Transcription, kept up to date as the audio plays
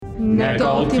Nec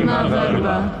ultima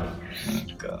verba.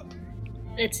 God.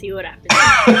 Let's see what happens.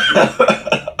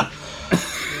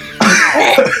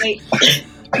 Wait.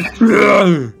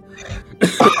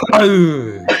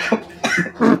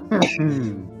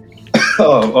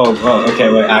 Okay,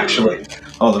 wait, actually.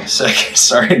 Hold on a second.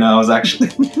 Sorry, no, I was actually...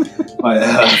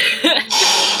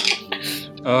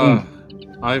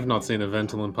 I've not seen a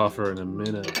Ventolin puffer in a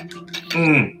minute.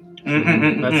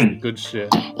 That's good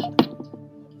shit.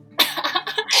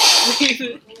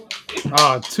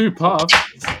 2 puffs.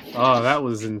 Oh, that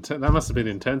was that must have been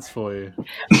intense for you.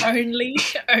 Only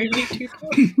 2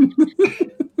 puffs.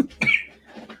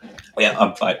 Yeah,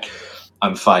 I'm fine.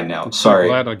 I'm fine now. Sorry. I'm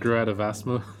glad I grew out of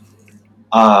asthma.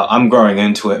 I'm growing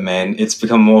into it, man. It's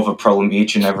become more of a problem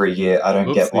each and every year. I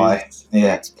don't get why. Yeah.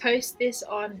 Let's post this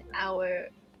on our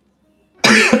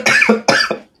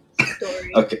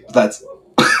story. Okay, that's...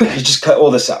 You just cut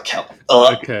all this out, Cal.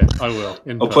 Okay, I will.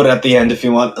 I'll put it at the end if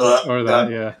you want. Or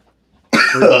that, yeah.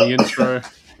 Or the intro.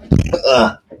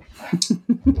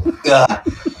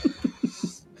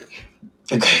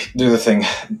 Okay, do the thing.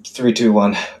 3, 2,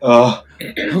 1.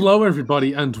 Hello,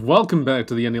 everybody, and welcome back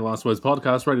to the Any Last Words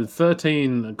podcast, rated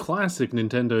 13 classic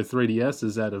Nintendo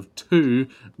 3DSs out of 2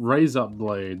 Raise Up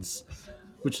Blades,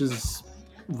 which is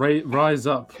Rise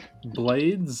Up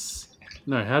Blades.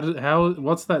 No,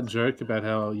 what's that joke about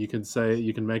how you can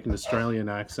make an Australian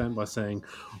accent by saying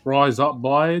Rise Up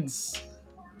Blades?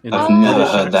 I've never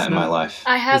heard that in my life.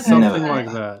 I have something like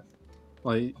that.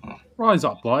 Like Rise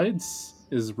Up Blades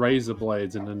is razor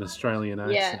blades in an Australian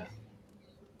accent. Yeah.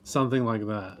 Something like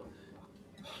that.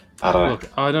 I don't know. Look,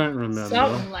 I don't remember.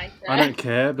 Something like that. I don't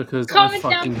care because Comment I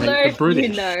fucking down below hate the British.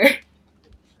 You know.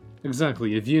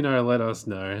 Exactly. If you know, let us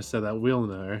know so that we'll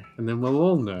know, and then we'll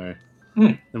all know.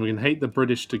 And we can hate the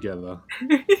British together.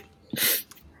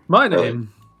 My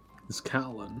name is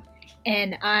Callan.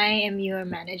 And I am your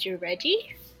manager,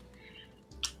 Reggie.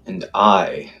 And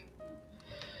I'm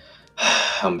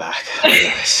back.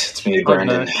 It's me,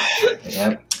 Brandon.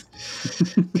 Yep.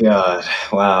 God,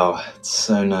 wow. It's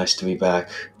so nice to be back.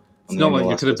 It's not like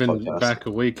you could have been back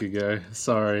a week ago.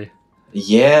 Sorry.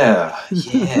 Yeah.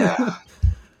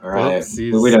 All right.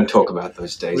 We don't talk about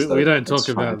those days, though. We don't talk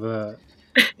about that.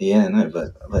 Yeah, no,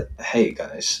 but hey,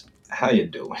 guys. How you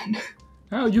doing?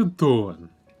 How you doing?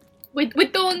 We're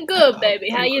doing good, baby.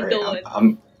 How you doing?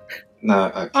 Okay.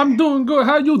 I'm doing good.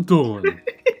 How you doing?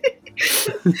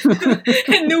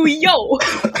 New York.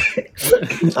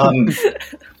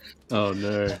 Oh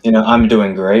no. I'm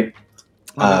doing great.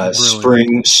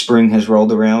 Spring has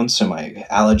rolled around, so my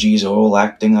allergies are all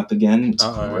acting up again. It's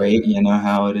great. You know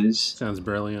how it is. Sounds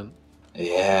brilliant.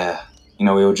 Yeah.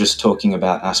 We were just talking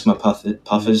about asthma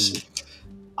puffers.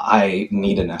 I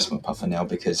need an asthma puffer now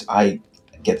because I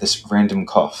get this random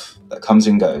cough that comes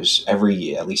and goes every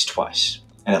year, at least twice,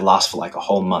 and it lasts for like a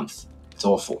whole month. It's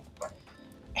awful.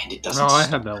 And it doesn't. I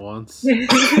had that once.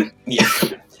 Yeah,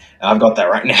 I've got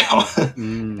that right now.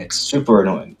 It's super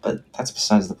annoying, but that's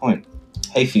besides the point.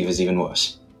 Hay fever's even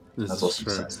worse. That's also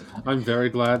true. Besides the point. I'm very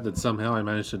glad that somehow I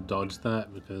managed to dodge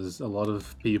that because a lot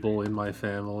of people in my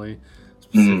family,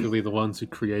 specifically the ones who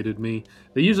created me,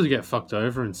 they usually get fucked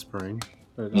over in spring.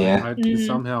 But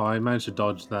somehow I managed to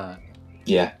dodge that.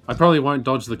 Yeah. I probably won't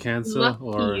dodge the cancer Lucky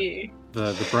or you.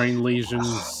 the brain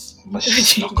lesions. Let's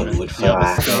just knock on wood for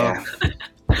that. Stuff.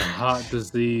 The heart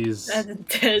disease,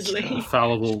 deadly.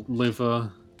 fallible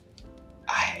liver.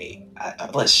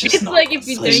 Let's just. It's like if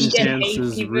you don't get hay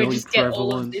fever, really just get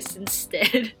all of this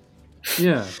instead.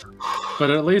 Yeah,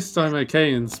 but at least I'm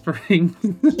okay in spring.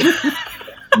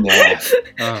 Yeah.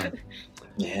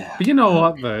 Yeah. But you know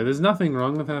what, though? There's nothing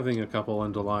wrong with having a couple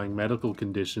underlying medical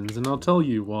conditions, and I'll tell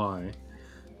you why.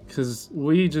 Because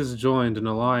we just joined an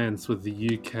alliance with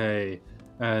the UK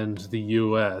and the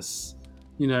US,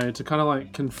 to kind of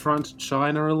like confront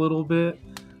China a little bit.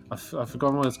 I've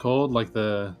forgotten what it's called, like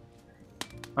I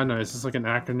don't know, it's just like an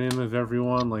acronym of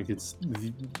everyone, like it's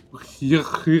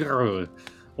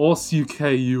OS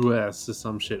UK US or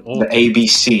some shit. The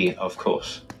ABC, of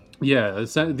course. Yeah,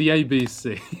 it's the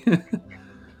ABC.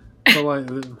 So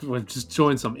we've just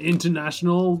joined some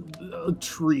international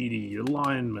treaty,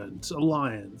 alliance,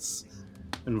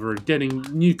 and we're getting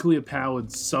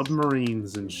nuclear-powered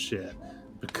submarines and shit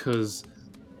because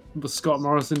Scott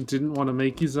Morrison didn't want to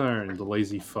make his own, the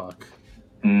lazy fuck.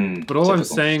 But all I'm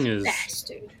saying is,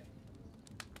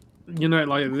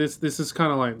 this is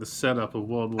kind of like the setup of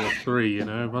World War III,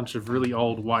 a bunch of really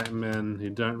old white men who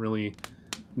don't really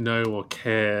know or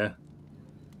care,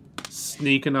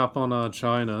 sneaking up on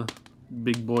China,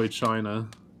 big boy China.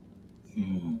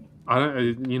 I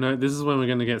don't, this is when we're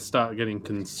going to start getting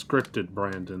conscripted,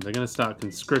 Brandon. They're going to start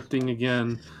conscripting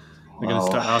again. They're going to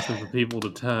start asking for people to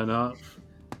turn up.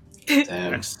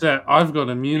 Damn. Except I've got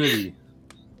immunity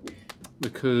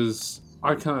because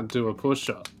I can't do a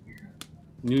push-up.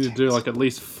 You need to do like at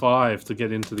least 5 to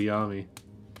get into the army.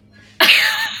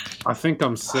 I think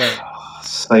I'm set.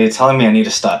 So you're telling me I need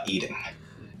to start eating?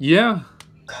 Yeah.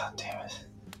 God damn it!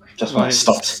 Just when I Like,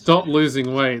 stopped. stop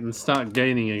losing weight and start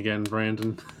gaining again,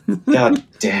 Brandon. God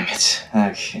damn it!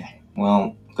 Okay.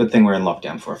 Well, good thing we're in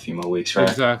lockdown for a few more weeks, right?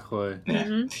 Exactly. Yeah.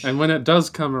 Mhm. And when it does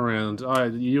come around,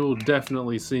 you'll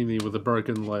definitely see me with a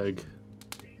broken leg.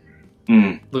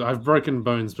 Look, I've broken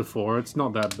bones before. It's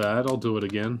not that bad. I'll do it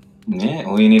again. Yeah.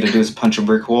 All you need to do is punch a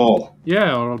brick wall.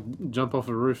 Yeah, or I'll jump off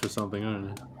a roof or something. I don't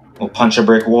know. Or punch a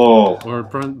brick wall. Or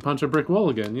punch a brick wall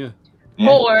again. Yeah. Yeah.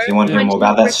 Or if you want to hear punch more the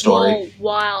about that brick story. wall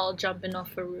while jumping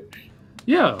off a roof.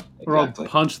 Yeah. Or Exactly.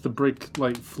 I'll punch the brick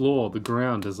floor, the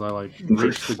ground, as I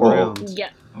reach the Or- ground. Yeah.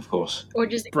 Of course. Or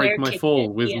just Break air my kick fall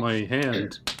it. with Yeah. my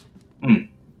hand.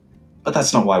 But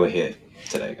that's not why we're here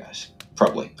today, guys.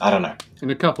 Probably. I don't know. In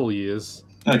a couple of years.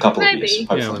 In a couple of Maybe. years. Yeah,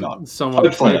 Hopefully when not. someone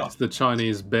Hopefully poked not. the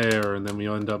Chinese bear and then we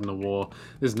end up in a war.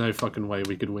 There's no fucking way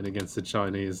we could win against the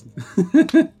Chinese.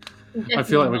 I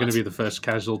feel like we're going to be the first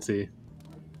casualty.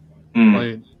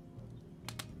 Like,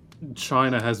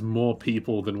 China has more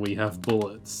people than we have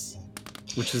bullets,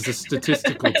 which is a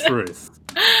statistical truth.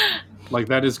 Like,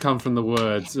 that has come from the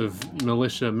words of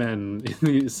militia men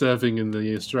serving in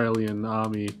the Australian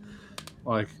army.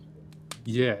 Like,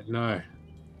 yeah, no.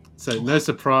 So, no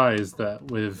surprise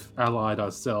that we've allied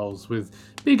ourselves with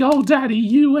big old daddy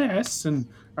US and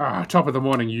top of the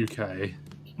morning UK.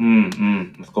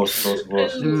 Of course.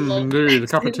 Indeed, a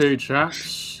cup of tea,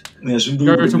 chaps. Yes,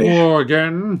 Go to indeed. war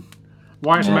again.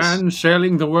 White Yes. man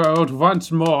sailing the world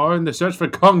once more in the search for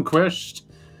conquest.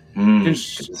 Everyone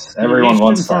Eastern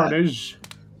wants that. foreigners.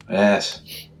 Yes.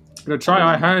 Gonna try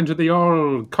our hand at the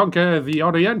old conquer the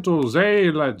Orientals, eh,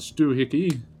 lads?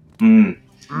 Doohickey.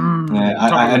 Yeah,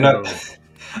 I know.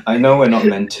 I know we're not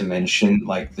meant to mention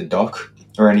like the doc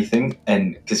or anything,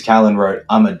 and because Callan wrote,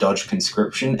 "I'm a Dodge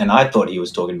conscription," and I thought he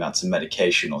was talking about some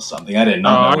medication or something. I did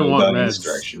not know we were going in this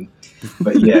direction.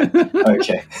 But yeah,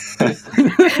 okay.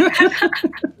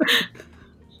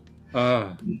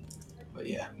 But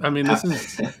yeah, I mean, this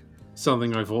is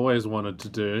something I've always wanted to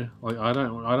do. Like, I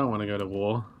don't want to go to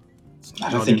war.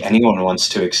 I don't think anyone wants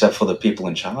to, except for the people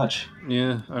in charge.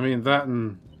 Yeah, I mean that,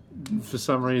 and for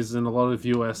some reason, a lot of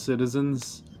U.S.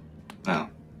 citizens. Oh.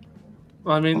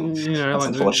 I mean, you know, That's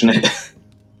like unfortunate.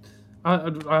 I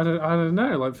don't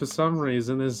know. Like, for some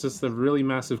reason, there's just a really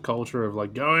massive culture of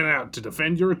like going out to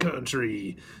defend your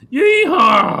country.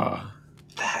 Yeehaw!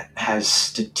 That has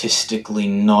statistically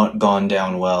not gone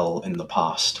down well in the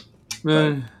past.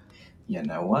 But you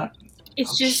know what?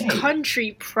 It's just Okay.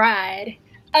 country pride.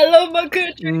 I love my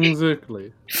country.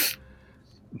 Exactly.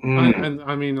 Mm. And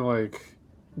I mean, like,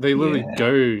 they literally Yeah.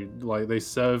 go, like, they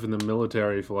serve in the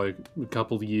military for like a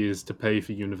couple of years to pay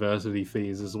for university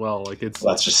fees as well. Like, it's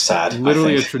Well, that's just sad.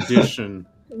 literally I a think. tradition.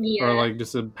 Yeah. Or like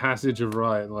just a passage of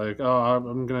right, like, oh,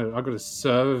 I'm gonna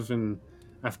serve in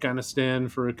Afghanistan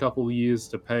for a couple of years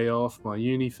to pay off my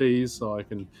uni fees, so I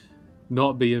can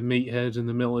not be a meathead in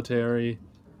the military.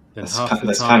 Then That's, half kind, the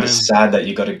that's time, kind of sad that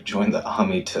you got to join the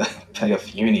army to pay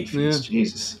off uni fees. Yeah.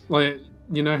 Jesus. like,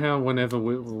 you know how whenever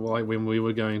when we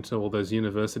were going to all those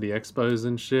university expos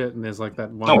and shit, and there's like that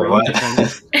one. No, we weren't.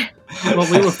 Well,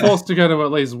 we were forced to go to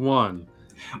at least one.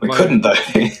 We like- couldn't though.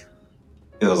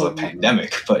 It was Well, a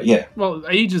pandemic, but yeah. Well,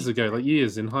 ages ago, like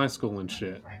years in high school and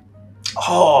shit.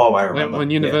 Oh, I Like, remember. when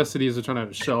yeah. universities are trying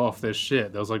to show off their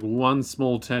shit, there was like one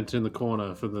small tent in the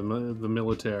corner for the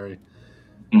military.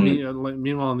 Mm.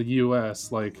 Meanwhile, in the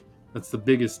US, like that's the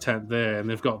biggest tent there, and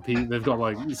they've got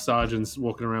like sergeants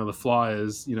walking around with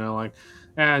flyers, you know, like,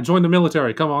 join the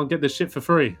military. Come on, get this shit for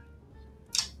free.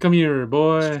 Come here,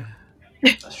 boy.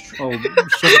 That's true. Oh,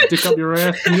 shove a dick up your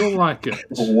ass, and you'll like it.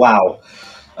 Wow.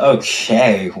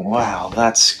 Okay. Wow,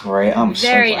 that's great. I'm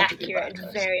Very so glad to be accurate. back,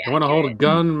 guys. Very accurate. You want to hold a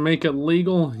gun, make it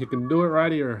legal? You can do it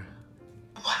right here.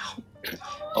 Wow.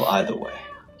 Well, either way,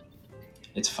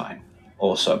 it's fine.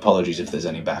 Also, apologies if there's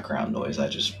any background noise. I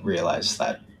just realized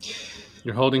that.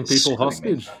 You're holding people Screwing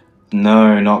hostage.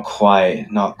 No, not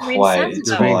quite. Not I mean, quite. sounds It's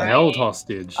You're about being more right. like held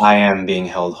hostage. I am being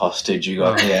held hostage. You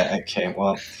got Oh. yeah. Okay.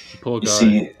 Well, Poor you guy.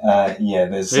 see, yeah.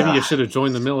 There's Maybe you should have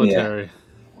joined the military.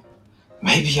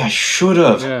 maybe I should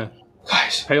have. Yeah.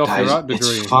 Guys, Pay off your guys, art degree.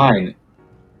 It's fine.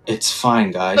 It's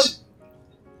fine, guys.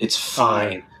 It's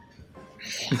fine.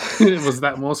 Was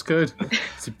that Morse code?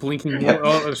 Is he blinking? Yep.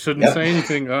 Oh, I shouldn't Yep. say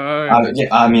anything. Yeah,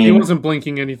 I He mean, wasn't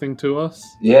blinking anything to us.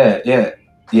 yeah.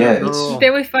 No, It's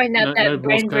Then we find out no that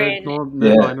Morse Brain code, no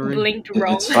Brain binary. blinked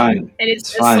wrong, it's fine. and it It's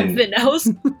says fine. something else.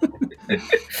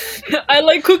 I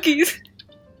like cookies.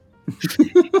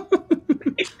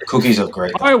 Cookies are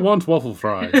great. I want waffle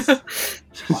fries.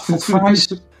 Waffle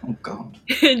fries? Oh god.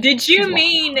 Did you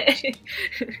mean?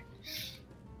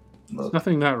 Look,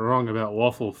 Nothing that wrong about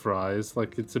waffle fries.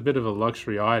 Like, it's a bit of a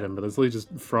luxury item, but it's literally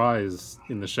just fries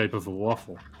in the shape of a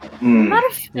waffle. I'm not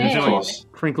a Yeah, of fan. course.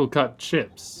 Crinkle cut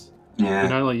chips. You Yeah.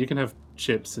 know, like, you can have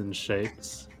chips in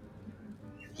shapes.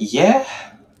 Yeah,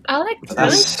 I like but curly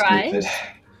that's fries. stupid.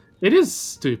 It is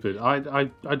stupid.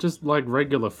 I just like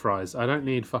regular fries. I don't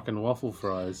need fucking waffle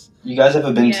fries. You guys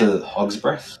ever been Yeah. to Hog's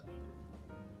Breath?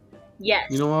 Yes.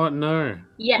 You know what? No.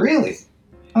 Yes. Really?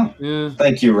 Yeah.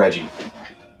 Thank you, Reggie.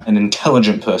 An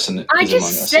intelligent person I is among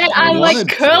just us. said I like wanted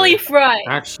to. curly fries.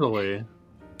 Actually,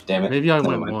 Damn it. maybe I Never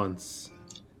went mind. once.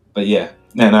 But yeah,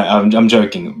 no, I'm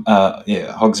joking.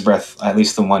 Yeah, Hog's Breath, at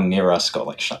least the one near us, got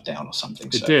like shut down or something.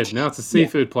 It so. did. Now it's a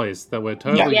seafood place that we're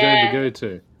totally Yeah. going to go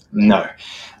to. No.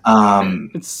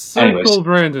 It's so Anyways, cool,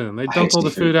 Brandon. They I dump hate all the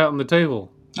seafood. food out on the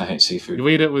table. I hate seafood. You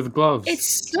eat it with gloves.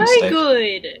 It's so Mistake.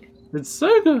 good. It's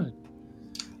so good.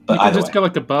 But You can either just way, get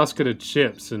like a basket of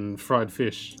chips and fried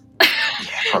fish. yeah,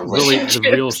 probably. Really, the Chips.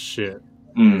 real shit.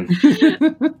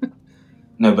 Mm.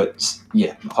 No, but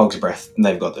yeah, Hog's Breath,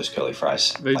 they've got those curly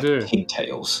fries. They like do.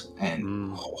 Pigtails, and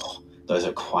Mm. those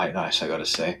are quite nice, I gotta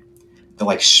say. They're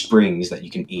like springs that you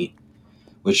can eat,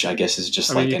 which I guess is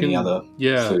just I mean, like you any can- other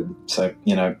Yeah. food. So,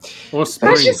 you know, Or That's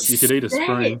spring. just You could eat a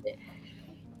spring. sad.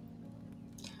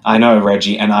 I know,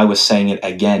 Reggie, and I was saying it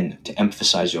again to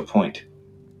emphasize your point.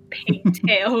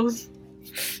 Pigtails.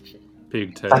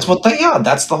 Pigtail. That's what they are.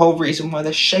 That's the whole reason why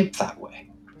they're shaped that way.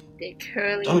 They're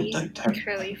curly. Don't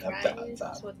curly that- fries. that-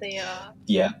 That's what they are.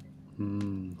 Yeah.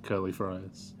 Curly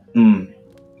fries.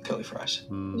 Curly fries.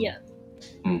 Yeah.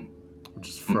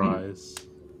 Just Mhm. fries.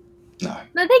 No.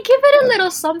 No, they give it a little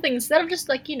something instead of just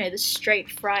like the straight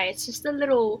fry. It's just a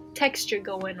little texture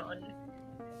going on.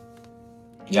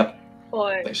 Yep,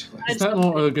 Or basically. Is that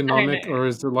more I don't ergonomic, know. or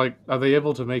is it like, are they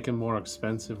able to make them more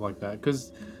expensive like that?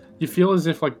 Because you feel as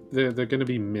if like they're going to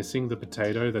be missing the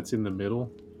potato that's in the middle.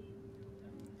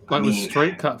 Like with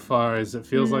straight cut fries, it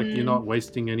feels like you're not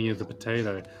wasting any of the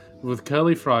potato. With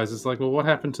curly fries, it's like, well, what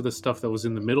happened to the stuff that was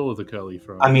in the middle of the curly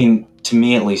fry? I mean, to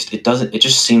me at least, it doesn't. It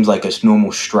just seems like a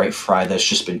normal straight fry that's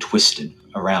just been twisted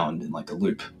around in like a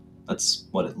loop. That's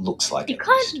what it looks like. You at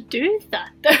least. can't do that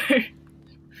though.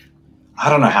 I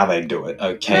don't know how they do it.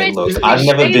 Okay, No, look, it's I've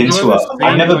never straight been up to a. from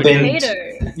I've the never been.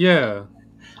 potato. Yeah.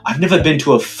 I've never been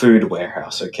to a food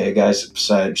warehouse. Okay, guys.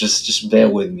 So just bear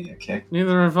with me. Okay.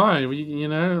 Neither have I. You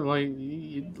know, like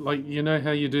you know how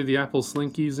you do the apple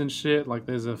slinkies and shit. Like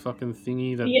there's a fucking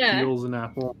thingy that Yeah. peels an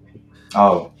apple,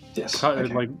 Oh yes. it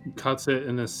Okay. cuts it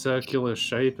in a circular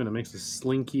shape, and it makes a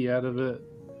slinky out of it.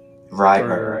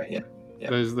 Right. Yeah. Yeah.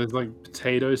 There's like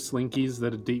potato slinkies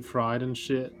that are deep fried and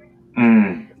shit.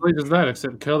 Mm. Like there's that,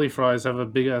 except curly fries have a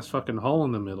big ass fucking hole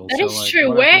in the middle. That so, is like, true.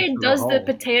 what Where happens to does the hole?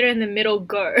 potato in the middle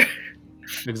go?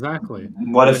 Exactly?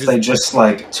 What if they just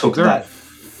like took Is there a that?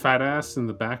 fat ass in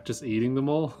the back just eating them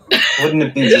all? Wouldn't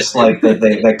it be just like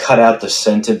they cut out the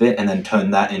center bit and then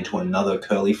turn that into another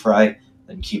curly fry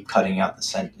and keep cutting out the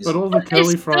center? But all the There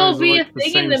curly still fries are be like a the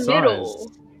thing same in the size.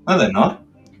 middle. No, they're not.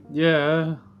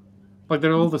 Yeah. Like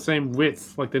they're all the same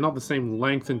width. Like they're not the same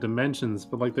length and dimensions,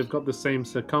 but like they've got the same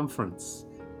circumference.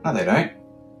 No, they don't.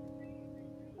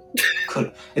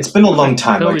 Could. It's been a long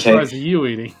time, Curly okay? fries are you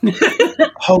eating?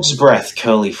 Hog's Breath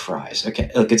curly fries.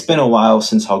 Okay, look, it's been a while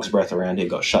since Hog's Breath around here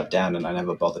got shut down, and I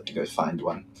never bothered to go find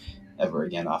one ever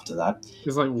again after that.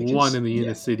 There's like Because, one in the yeah.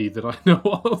 inner city that I know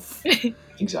of.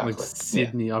 Exactly. Like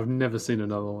Sydney. I've never seen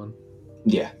another one.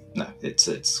 Yeah. No,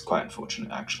 it's quite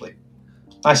unfortunate actually.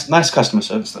 Nice customer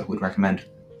service though. Would recommend.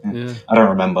 Yeah. I don't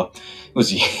remember. It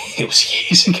was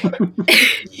years ago.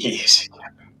 Years ago.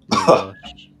 Oh,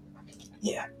 gosh.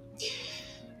 Yeah.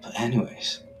 But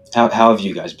anyways, how have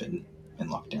you guys been in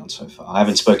lockdown so far? I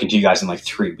haven't spoken to you guys in like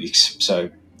 3 weeks, so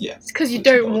yeah. It's because you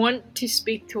That's don't about it. want to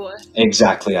speak to us.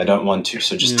 Exactly, I don't want to,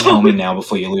 so just Yeah. tell me now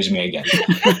before you lose me again.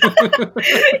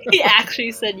 He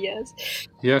actually said yes.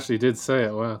 He actually did say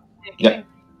it. Wow. Yeah.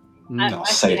 Mm. I, No, I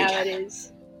say see it how again. it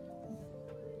is.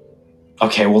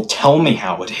 Okay, well tell me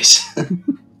how it is.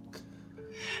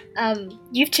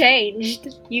 You've changed.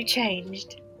 You've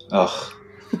changed. Oh,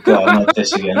 God, not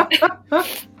this again.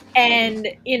 And,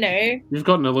 You've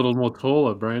gotten a little more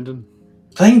taller, Brandon.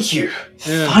 Thank you.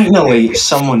 Yeah. Finally,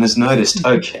 someone has noticed.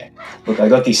 Okay. Look, I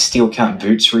got these steel count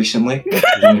boots recently.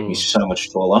 They make me so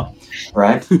much taller,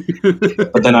 right?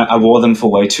 But then I wore them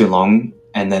for way too long,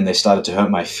 and then they started to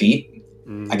hurt my feet.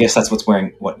 I guess that's what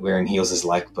wearing heels is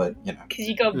like, but because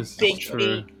you got This is big true.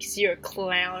 feet, because you're a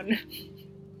clown.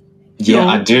 Yeah,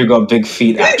 I do got big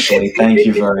feet, actually. Thank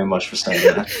you very much for saying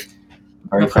that.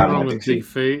 Very Nothing proud of wrong my with big big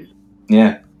feet. feet.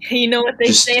 Yeah. You know what they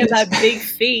Just- say about big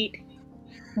feet?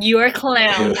 You're a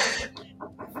clown.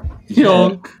 Yeah.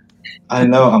 Yonk. I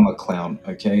know I'm a clown,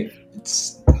 okay?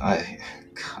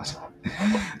 God.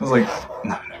 I was like,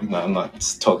 no, I'm not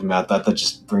talking about that. That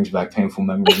just brings back painful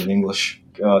memories of English.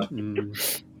 God.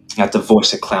 Mm. I had to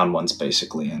voice a clown once,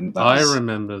 basically, and that I was...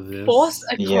 remember this. Force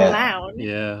a Yeah. clown.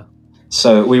 Yeah.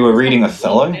 So we were reading That's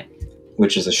Othello, deep.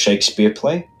 which is a Shakespeare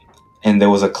play, and there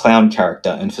was a clown character,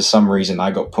 and for some reason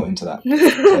I got put into that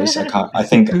place. I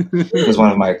think it was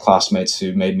one of my classmates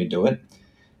who made me do it.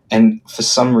 And for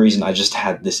some reason, I just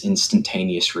had this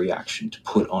instantaneous reaction to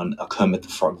put on a Kermit the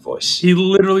Frog voice. He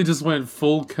literally just went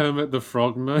full Kermit the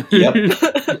Frog mode. Yep.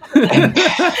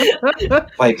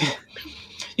 Like,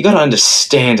 you gotta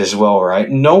understand as well, right?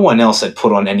 No one else had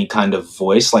put on any kind of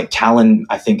voice. Like, Callan,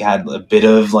 I think, had a bit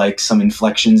of, like, some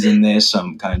inflections in there,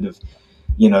 some kind of,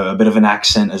 a bit of an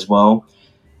accent as well.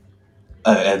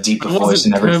 A deeper It voice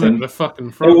wasn't and everything. Kermit the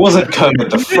fucking Frog. It wasn't Kermit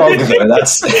the Frog, though.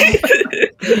 That's...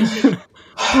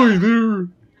 Boy, there.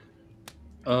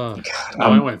 No,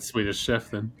 I went Swedish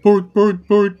Chef then. Bork, bork,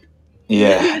 bork.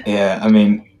 Yeah. I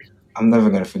mean, I'm never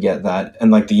going to forget that. And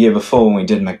like the year before when we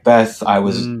did Macbeth, I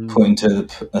was put into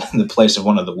the place of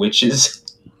one of the witches.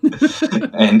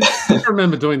 And I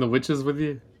remember doing the witches with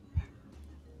you.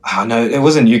 Oh no, it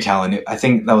wasn't you, Callan. I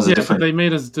think that was a But different... they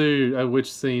made us do a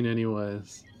witch scene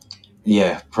anyways.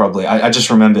 Yeah, probably. I just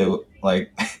remember,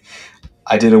 like,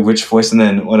 I did a witch voice, and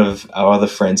then one of our other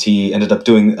friends, he ended up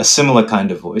doing a similar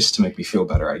kind of voice to make me feel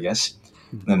better, I guess.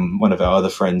 And then one of our other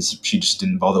friends, she just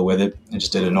didn't bother with it and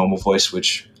just did a normal voice,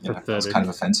 which, was kind of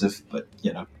offensive, but,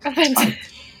 Offensive.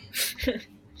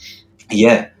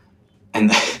 Yeah.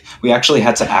 And we actually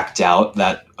had to act out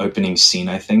that opening scene,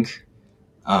 I think,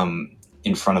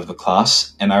 in front of the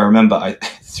class. And I remember I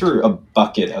threw a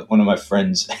bucket at one of my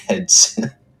friends' heads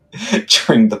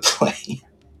during the play.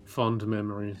 Fond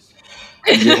memories.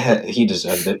 Yeah, he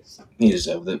deserved it.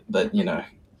 But,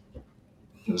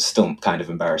 it was still kind of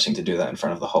embarrassing to do that in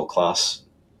front of the whole class.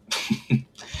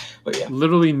 But yeah.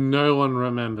 Literally no one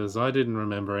remembers. I didn't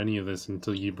remember any of this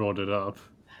until you brought it up.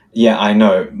 Yeah, I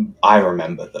know. I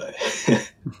remember, though.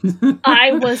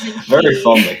 I wasn't Very here.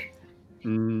 fondly.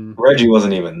 Mm. Reggie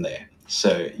wasn't even there.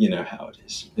 So, you know how it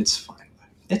is. It's fine.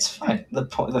 It's fine.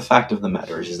 The fact of the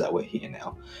matter is that we're here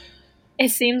now. It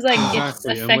seems like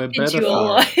Exactly, it's and we're affected better you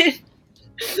a for lot.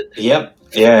 Yep.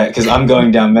 Yeah, because I'm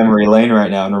going down memory lane right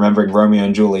now and remembering Romeo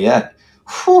and Juliet.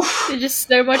 Whew. There's just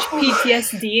so much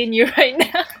PTSD in you right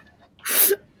now.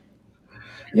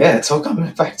 Yeah, it's all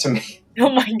coming back to me. Oh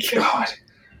my god. God.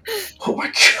 Oh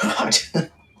my god.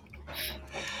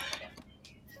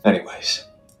 Anyways,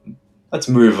 let's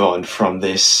move on from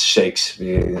this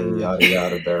Shakespeare yada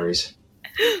yada berries.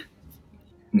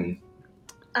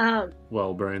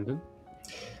 Well, Brandon.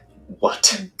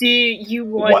 What? Do you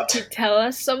want What? to tell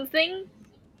us something?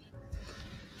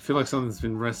 I feel like something's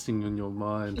been resting on your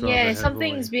mind. rather Yeah,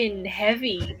 something's heavily. been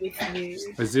heavy with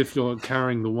you. As if you're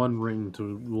carrying the one ring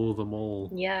to rule them all.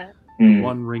 Yeah. Mm.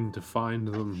 One ring to find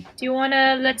them. Do you want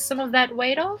to let some of that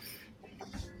weight off?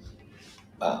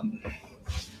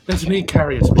 Let me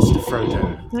carry it, Mr.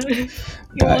 Frodo.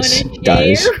 You want Guys, to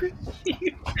guys.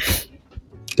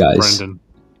 Guys,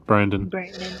 Brandon.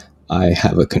 Brandon. I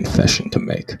have a confession to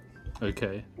make.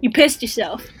 Okay. You pissed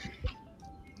yourself.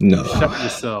 No. Shut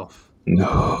yourself.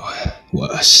 No.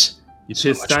 Worse. You So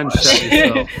pissed much and worse. shut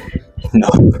yourself. No.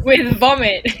 With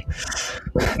vomit.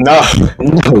 No.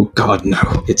 No, God, no.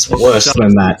 It's worse Shut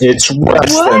than that. It's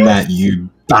worse What? than that, you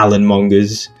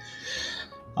ballinmongers.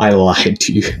 I lied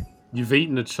to you. You've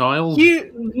eaten a child?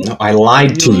 You No, I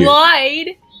lied to you.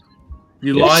 lied.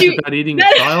 You Yes. lied You- about eating a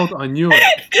that- child? I knew it.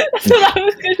 That's what I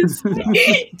was going to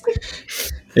say.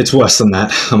 It's worse than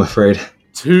that, I'm afraid.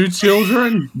 2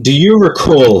 children? Do you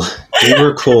recall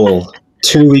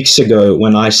 2 weeks ago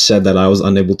when I said that I was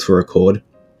unable to record?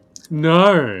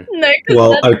 No. No, 'cause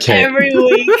Well, that's okay. every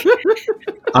week.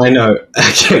 I know.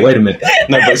 Okay, wait a minute.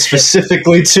 No, but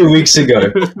specifically 2 weeks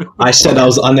ago, I said I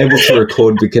was unable to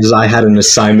record because I had an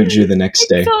assignment due the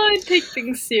next I day. can't take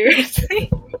things seriously.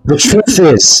 The truth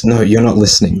is, no, you're not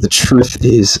listening. The truth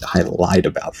is, I lied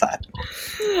about that.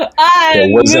 I There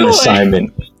was an knew it.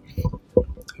 assignment.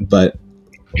 But,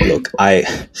 look,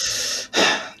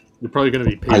 You're probably going to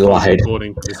be I people lied.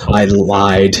 recording for this whole I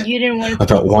lied You didn't want to.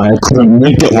 about why I couldn't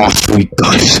make it last week,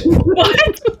 guys.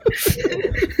 What?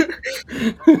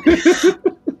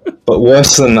 But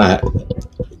worse than that,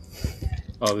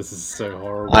 Oh, this is so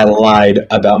horrible. I lied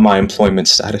about my employment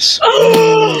status.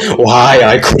 Why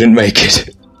I couldn't make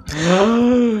it.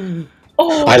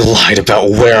 Oh, I lied about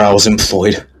where I was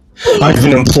employed. I've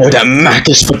been employed at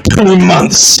Macca's for 2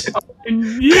 months. I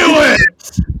knew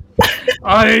it!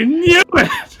 I knew what?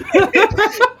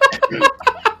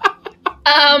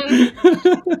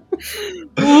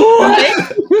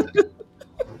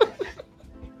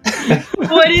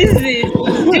 What is this?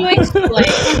 Do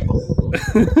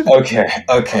explain.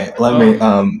 Okay. Let me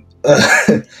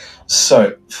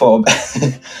so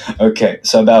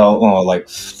about like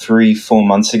 3-4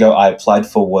 months ago, I applied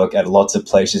for work at lots of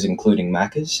places, including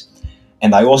Macca's,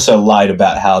 and I also lied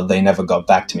about how they never got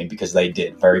back to me because they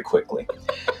did very quickly.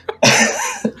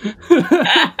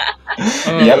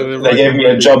 Yep, they gave me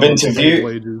a job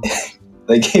interview.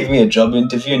 They gave me a job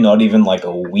interview not even like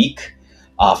a week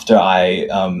after I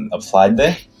applied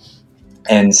there.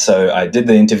 And so I did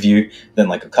the interview. Then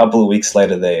like a couple of weeks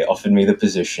later, they offered me the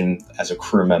position as a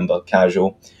crew member,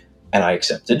 casual. And I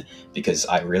accepted because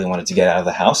I really wanted to get out of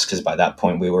the house because by that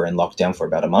point we were in lockdown for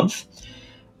about a month.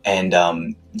 And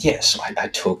so I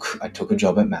took a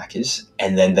job at Macca's,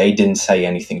 and then they didn't say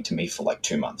anything to me for like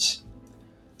 2 months.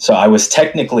 So I was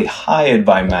technically hired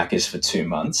by Macca's for 2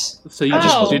 months. So you I just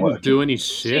just wasn't didn't working. do any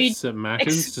shifts at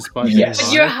Macca's despite Yes. being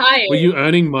But you're hired? hired. Were you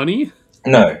earning money?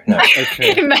 No.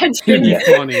 Okay. Imagine. It'd be Yeah.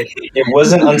 funny. It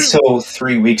wasn't until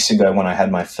 3 weeks ago when I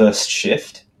had my first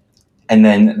shift. And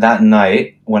then that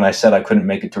night, when I said I couldn't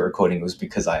make it to recording, it was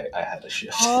because I had a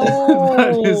shift. Oh. That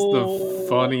is the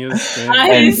funniest thing.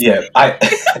 And yeah,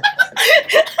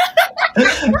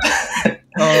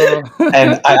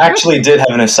 and I actually did have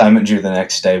an assignment due the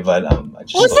next day, but I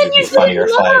just Well, thought then it'd be you funnier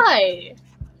didn't if I. lie.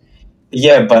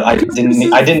 Yeah, but I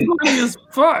didn't. I didn't. Funny as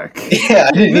fuck. Yeah,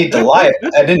 I didn't need to lie.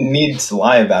 I didn't need to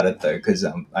lie about it though, because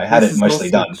I had This it is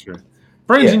mostly also done. true.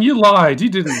 Brendan, you lied. You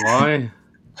didn't lie.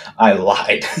 I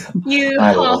lied. You I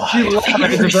half- lied. You lied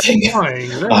about Everything. lying.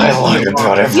 That I was lied a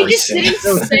about lie. everything. You just didn't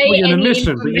That was say simply an any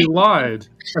admission, but you information. lied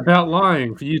about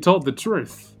lying. You told the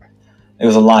truth. It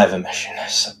was a live emission.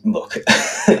 So, look,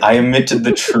 I admitted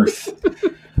the truth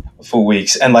for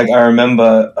weeks, and like I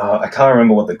remember, I can't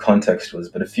remember what the context was,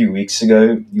 but a few weeks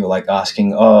ago, you were like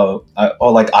asking,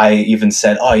 I even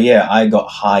said, oh yeah, I got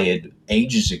hired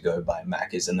ages ago by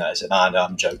Macca's, and then I said, no,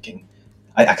 I'm joking.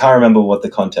 I can't remember what the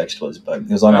context was, but it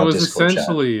was on That our was Discord chat.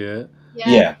 essentially it.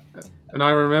 Yeah, And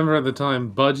I remember at the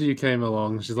time, Budgie came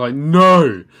along. She's like,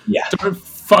 no, yeah. don't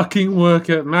fucking work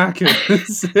at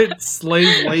Macca's. It's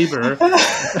slave labor.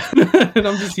 And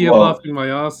I'm just here Well, laughing my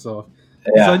ass off.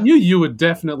 Because I Yeah, knew you would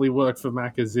definitely work for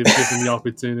Macca's if given the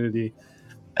opportunity.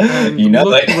 And you know,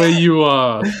 look like, where you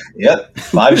are. yep,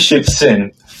 5 shifts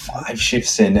in,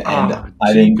 and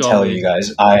I didn't tell golly. you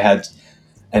guys. I had,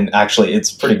 and actually,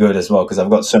 it's pretty good as well because I've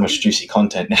got so much juicy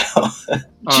content now. Oh,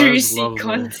 that's Juicy lovely.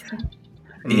 content.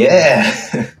 Mm.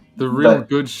 Yeah. The real But-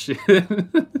 good shit.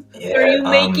 Yeah, Are you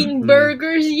making mm.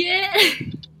 burgers yet?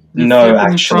 You're No,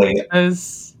 flipping actually,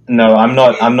 fries. no. I'm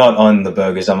not on the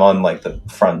burgers. I'm on like the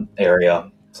front area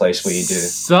place where you do.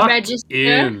 Suck Register.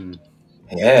 in.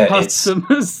 Yeah, Customer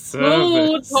Oh,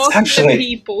 service. talk actually- to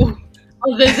people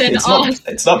other than it's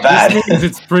us. not bad. This means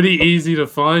it's pretty easy to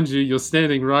find you. You're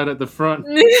standing right at the front.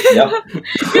 Yep,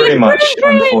 pretty much.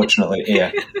 Unfortunately,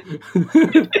 yeah.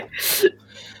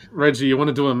 Reggie, you want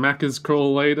to do a Macca's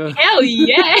crawl later? Hell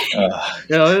yeah! Uh,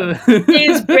 Yeah.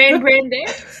 Is Brand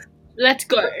there? Let's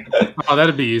go. Oh,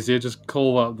 that'd be easier. Just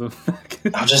call up the.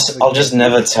 I'll just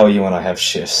never tell you when I have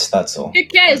shifts. That's all. Who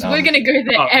cares? We're gonna go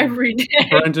there Oh. every day.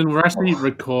 Brendan, we're actually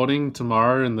recording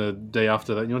tomorrow and the day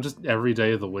after that. You know, just every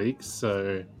day of the week.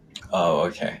 So Oh,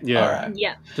 okay. Yeah. All right.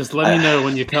 Yeah. just let me know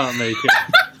when you can't make it.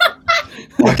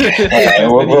 Okay,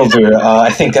 we'll do. I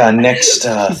think next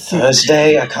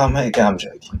Thursday. I can't make. I'm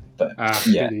joking, but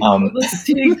yeah. Pity. That's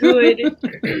too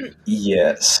good.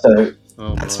 Yeah. So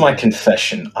Oh, that's boy. my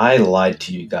confession. I lied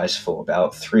to you guys for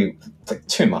about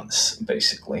 2 months,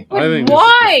 basically. I think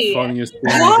Why? this is the funniest thing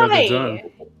you've ever Why? done.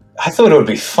 I thought it would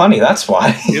be funny. That's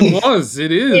why. It was.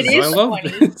 It is. It is I love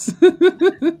funny. this.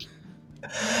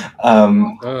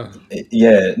 Ugh.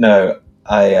 Yeah. No.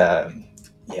 I.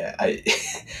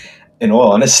 In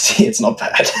all honesty, it's not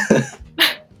bad.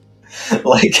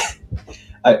 Like,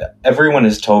 everyone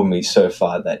has told me so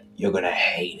far that you're gonna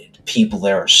hate it. People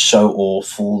there are so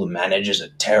awful. The managers are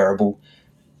terrible.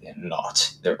 They're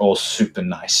not. They're all super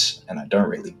nice, and I don't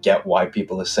really get why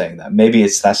people are saying that. Maybe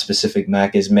it's that specific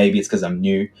Macca's. Maybe it's because I'm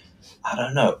new. I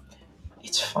don't know.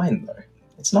 It's fine though.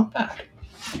 It's not bad.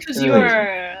 Because It you really are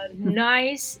a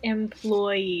nice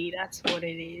employee. That's what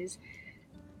it is.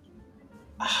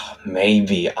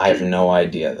 Maybe I have no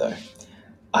idea though.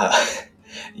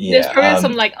 Yeah. There's probably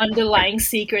some like underlying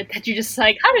secret that you just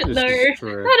like, I don't This know. is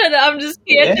true. I don't know. I'm just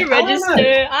here Yeah, to I don't know.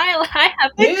 register. I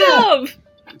have a Yeah. job.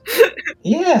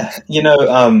 Yeah,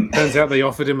 Turns out they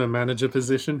offered him a manager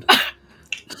position.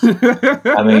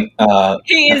 I mean,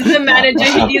 He is the manager.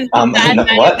 He is the bad no,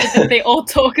 manager what? that they all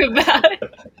talk about.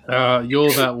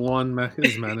 You're that one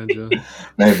Macca's manager.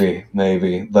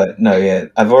 maybe, but no, yeah,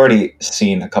 I've already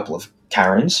seen a couple of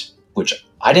Karens, which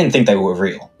I didn't think they were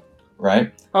real,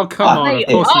 right? Oh, come on. They Of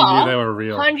course you knew are. they were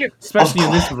real. 100. Especially Of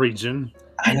in this course. region.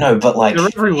 I know, but like, They're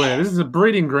everywhere. This is a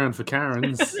breeding ground for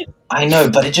Karens. I know,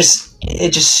 but it just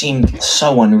seemed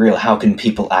so unreal. How can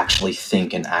people actually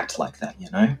think and act like that?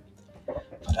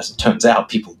 But as it turns out,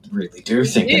 people really do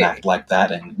think and act like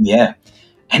that, and yeah.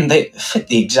 And they fit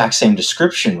the exact same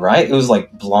description, right? It was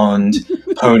like blonde,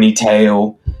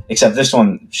 ponytail. Except this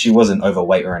one, she wasn't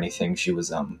overweight or anything. She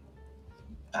was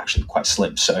actually quite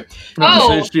slim. So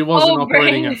So she wasn't oh,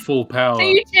 operating Brain. at full power. So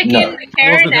you checking No. the It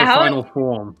Karen wasn't her out? final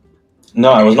form.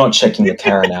 no, I was not checking the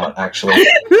Karen out. Actually,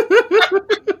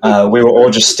 we were all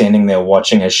just standing there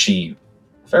watching as she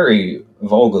very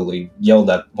vulgarly yelled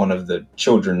at one of the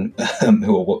children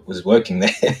who was working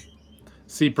there.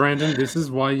 See, Brandon, this is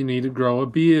why you need to grow a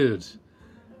beard.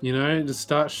 To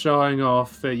start showing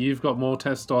off that you've got more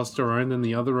testosterone than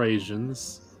the other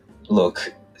Asians.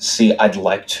 Look, see, I'd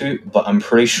like to, but I'm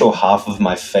pretty sure half of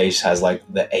my face has like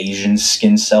the Asian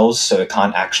skin cells, so it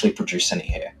can't actually produce any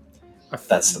hair.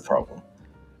 That's the problem.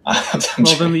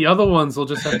 Well, then the other ones will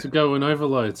just have to go in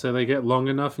overload, so they get long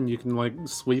enough and you can like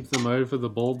sweep them over the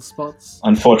bald spots.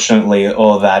 Unfortunately,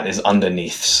 all that is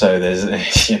underneath, so there's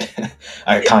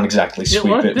I can't exactly It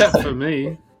sweep worked it. out for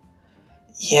me.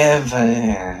 Yeah, but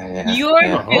yeah, You're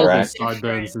yeah, I hold alright. those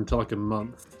sideburns until like a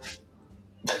month.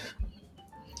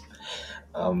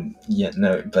 Yeah,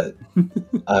 no, but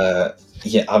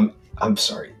yeah, I'm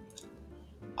sorry.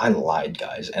 I lied,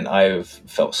 guys, and I've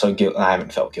felt so guilty. I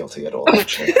haven't felt guilty at all.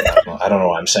 Actually, I don't know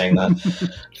why I'm saying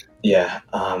that. Yeah,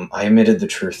 I omitted the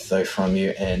truth though from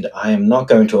you, and I am not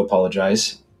going to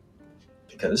apologize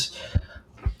because.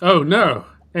 Oh no!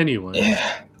 Anyway.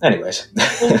 Yeah. Anyways.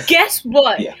 Well, guess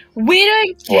what? Yeah. We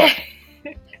don't What?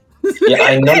 care. Yeah,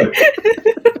 I know.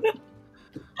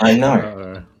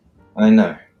 Uh-oh. I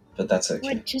know, but that's We're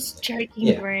okay. just joking,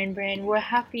 Yeah. Brain. We're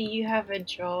happy you have a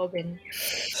job, and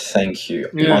Thank you.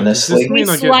 Yeah, Honestly, I we mean,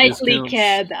 I get slightly discounts.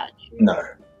 care about you. no.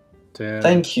 Damn.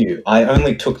 Thank you. I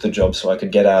only took the job so I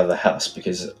could get out of the house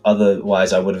because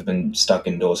otherwise I would have been stuck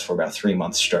indoors for about 3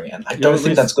 months straight, and I don't at think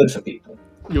least- that's good for people.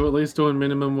 You at least doing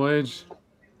minimum wage?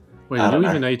 Wait, I are don't you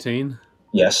know. even 18?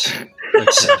 Yes.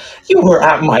 Okay. You were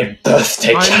at my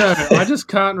birthday. I know. I just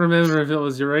can't remember if it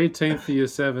was your 18th or your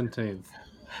 17th.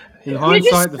 In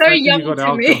hindsight, the so fact that young you got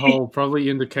to me. alcohol probably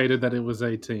indicated that it was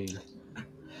 18.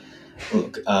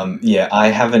 Look, yeah, I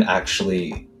haven't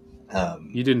actually.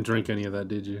 You didn't drink any of that,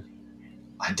 did you?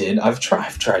 I did. I've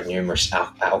tried numerous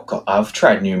alcohol. I've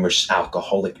tried numerous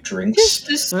alcoholic drinks. Just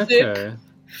a sip, Okay.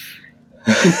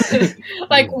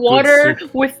 like Good water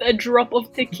sip. with a drop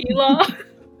of tequila.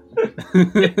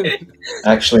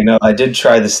 Actually, no. I did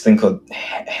try this thing called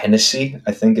Hennessy.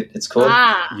 I think it's called.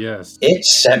 Ah, Yes. It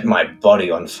set my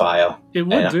body on fire. It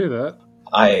would Yeah. do that.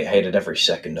 I hated every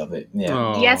second of it. Yeah.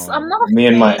 Oh. yes, I'm not a Me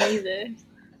and fan my- either.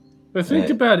 But think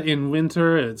Yeah. about it, in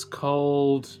winter, it's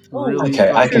cold, Oh, really Okay,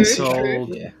 I can fucking see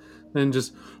cold, that. Yeah. and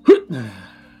just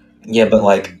Yeah, but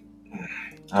like,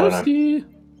 I don't know. toasty.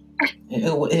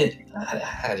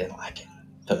 I didn't like it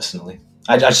personally.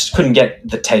 I just couldn't get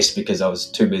the taste because I was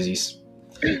too busy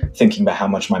thinking about how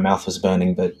much my mouth was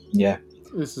burning. But yeah,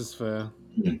 This is fair.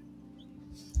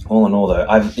 all in all, though,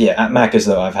 at Macca's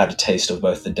though I've had a taste of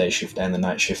both the day shift and the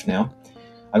night shift now.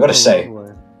 I got to Oh, say,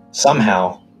 lovely.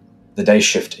 somehow the day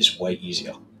shift is way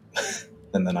easier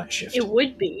than the night shift, It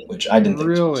would be. which I didn't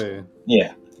think. It was. Really?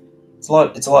 Yeah, it's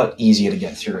a lot easier to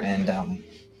get through, and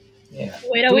yeah.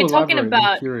 Wait, are Do we talking elaborate, I'm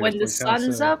about curious, when the like how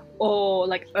sun's so? up or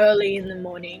like early in the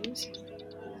mornings?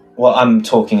 Well, I'm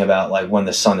talking about like when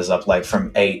the sun is up, like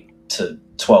from 8 to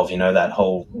 12. You know that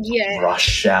whole Yeah.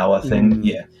 rush hour thing. Mm.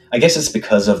 Yeah, I guess it's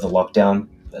because of the lockdown,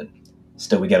 but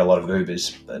still we get a lot of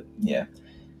Ubers. But yeah,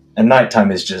 and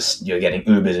nighttime is just you're getting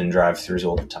Ubers and drive-throughs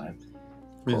all the time.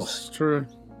 Of course. It's true.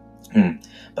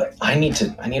 But I need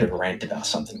to rant about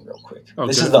something real quick. Oh,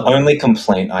 This go is the for it. only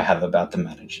complaint I have about the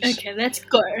managers. Okay, let's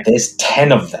go. There's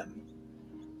 10 of them,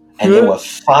 and there were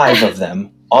 5 of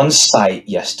them on site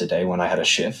yesterday when I had a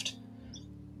shift.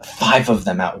 5 of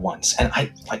them at once, and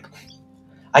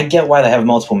I get why they have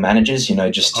multiple managers,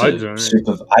 just I to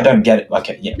don't. I don't get it.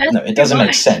 Okay, yeah, That's no, it doesn't too make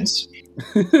much. sense.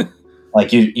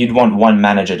 Like you'd want one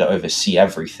manager to oversee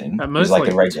everything. At It's most, like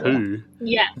like a regular. 2.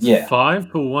 Yeah. Yeah. 5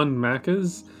 for one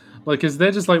Macca's? Like, is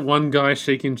there just like one guy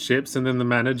shaking chips, and then the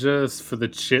manager for the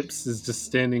chips is just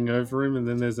standing over him, and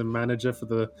then there's a manager for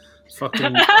the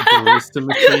fucking barista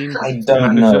machine, I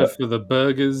don't manager know. for the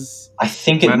burgers, I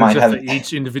think it might manager have. for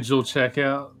each individual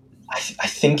checkout. I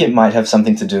think it might have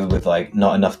something to do with like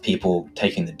not enough people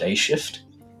taking the day shift,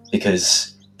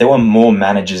 because there were more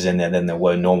managers in there than there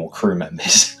were normal crew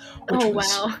members, which Oh, was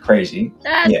wow. crazy.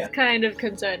 That's Yeah. kind of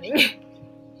concerning.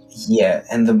 Yeah,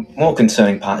 and the more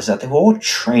concerning part is that they were all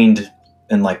trained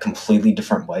in like completely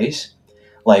different ways.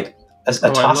 Like as Oh,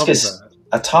 I love that.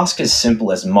 a task as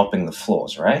simple as mopping the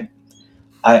floors, right?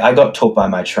 I got taught by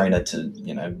my trainer to,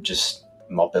 just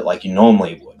mop it like you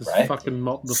normally would, Just right? fucking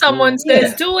mop the Someone floor.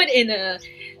 says, Yeah. do it in a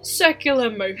circular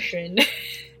motion.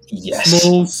 Yes.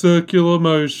 Small circular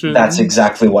motion. That's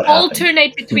exactly what happened.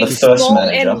 Alternate between The first small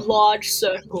manager. and large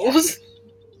circles.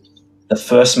 The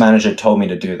first manager told me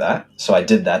to do that, so I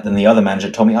did that. Then the other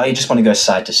manager told me, "Oh, you just want to go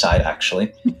side to side,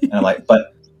 actually." And I'm like,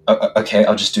 "But okay,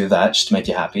 I'll just do that, just to make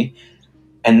you happy."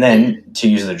 And then to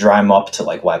use the dry mop to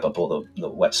like wipe up all the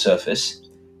wet surface,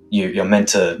 you're meant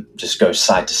to just go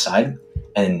side to side,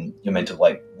 and you're meant to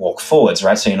like walk forwards,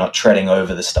 right? So you're not treading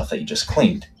over the stuff that you just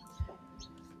cleaned.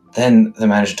 Then the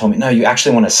manager told me, "No, you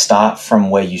actually want to start from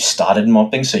where you started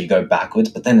mopping, so you go backwards."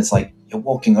 But then it's like you're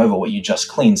walking over what you just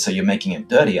cleaned, so you're making it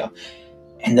dirtier.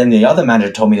 And then the other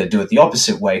manager told me to do it the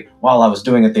opposite way, while I was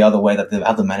doing it the other way that the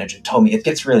other manager told me. It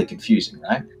gets really confusing,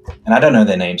 right? And I don't know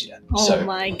their names yet. Oh So,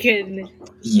 my goodness.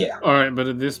 yeah. All right, but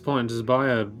at this point, just buy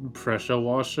a pressure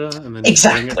washer and then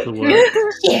Exactly. bring it to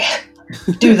work. Yeah.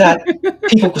 Do that.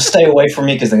 People will stay away from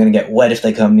me because they're going to get wet if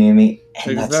they come near me.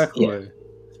 And Exactly.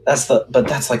 That's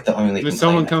like the only If complaint.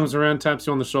 someone comes around, taps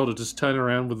you on the shoulder, just turn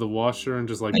around with the washer and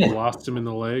just like Yeah. blast them in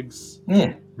the legs.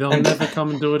 Yeah. They'll And- never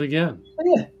come and do it again.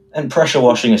 Yeah. And pressure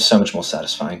washing is so much more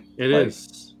satisfying. It Like,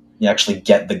 is, You actually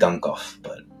get the gunk off,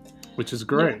 but which is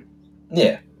great.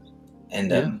 yeah.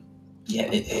 And Yeah.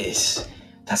 it is.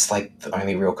 That's like the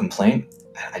only real complaint.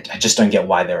 I just don't get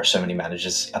why there are so many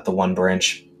managers at the one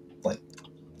branch. Like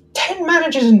 10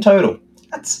 managers in total.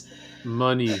 That's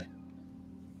Money.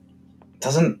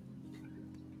 doesn't.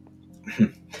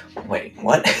 Wait,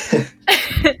 what?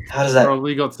 How does that?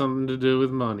 Probably got something to do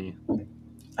with money.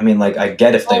 I mean, like, I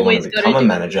get if they want Always to gotta become a do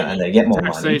manager money. and they get more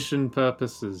money, Taxation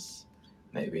purposes.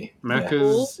 maybe.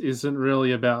 Macca's isn't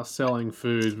really about selling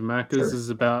food. Macca's True. is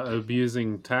about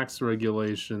abusing tax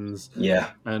regulations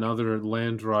Yeah. and other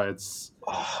land rights.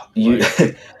 Oh,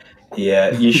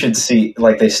 yeah, you should see.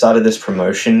 Like, they started this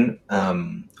promotion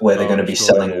where they're Oh, going to be sure,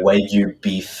 selling yeah. Wagyu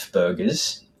beef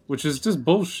burgers. Which is just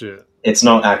bullshit. It's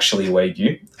not actually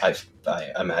Wagyu,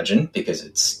 I imagine,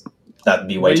 because that'd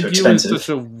be way too Wagyu expensive. is such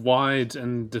a wide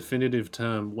and definitive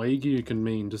term. Wagyu can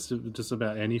mean just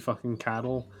about any fucking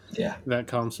cattle Yeah. that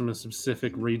comes from a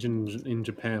specific region in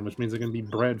Japan, which means they can be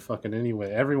bred fucking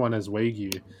anywhere. Everyone has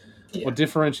Wagyu. Yeah. What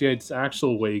differentiates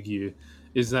actual Wagyu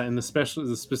is that in the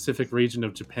specific region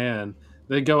of Japan,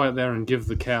 they go out there and give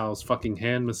the cows fucking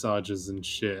hand massages and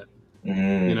shit.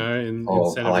 Mm. You know,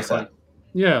 instead I of like just that. like,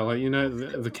 yeah, like, you know,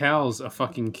 the cows are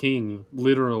fucking king,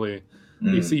 literally.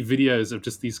 You Mm. see videos of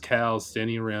just these cows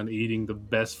standing around eating the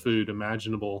best food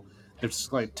imaginable. There's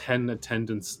just like 10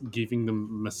 attendants giving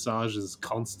them massages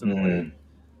constantly. Mm.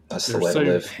 That's the They're way so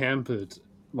to live. pampered.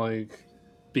 Like,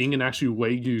 being an actual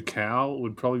Wagyu cow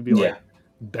would probably be like Yeah.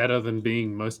 better than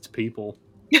being most people.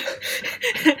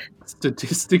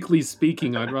 Statistically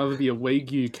speaking, I'd rather be a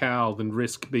Wagyu cow than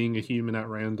risk being a human at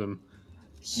random.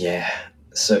 Yeah.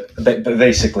 So, but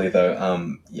basically,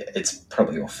 though, it's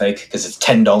probably all fake because it's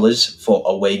 $10 for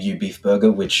a Wagyu beef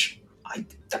burger, which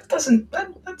that's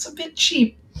a bit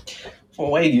cheap for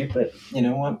Wagyu. But you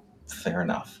know what? Fair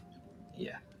enough.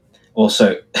 Yeah.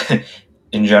 Also,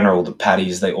 in general, the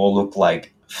patties they all look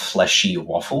like fleshy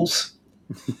waffles.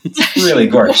 It's really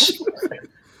gross.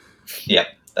 Yeah,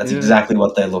 that's Yeah. exactly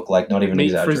what they look like. Not even Meat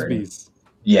exaggerating. frisbees.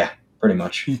 Yeah, pretty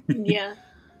much. Yeah.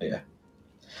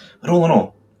 But all in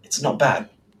all, it's not bad.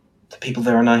 The people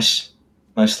there are nice,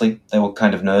 mostly. They were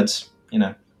kind of nerds,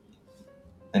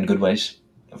 in good ways,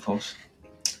 of course.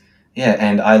 Yeah,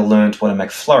 and I learned what a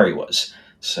McFlurry was.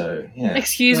 So, yeah.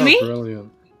 Excuse Oh, me?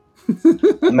 brilliant. A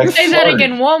McFlurry. Say that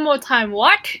again one more time.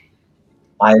 What?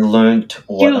 I learned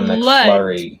what You a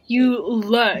McFlurry You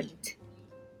learned.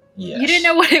 Yes. You didn't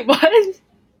know what it was?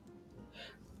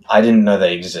 I didn't know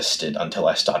they existed until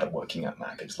I started working at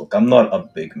Macca's. Look, I'm not a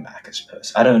big Macca's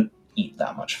person. I don't eat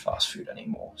that much fast food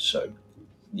anymore. So,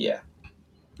 yeah.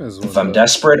 If I'm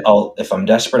desperate, I'll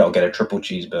get a triple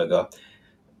cheeseburger,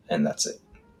 and that's it.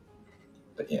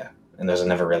 But yeah, and those are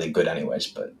never really good, anyways.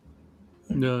 But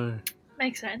No.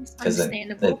 Makes sense. 'Cause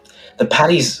Understandable. the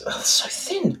patties are so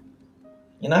thin,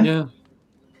 Yeah.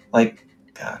 Like,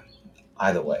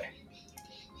 either way,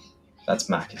 that's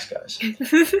Macca's, guys.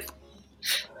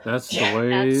 That's Yeah. the way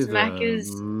That's the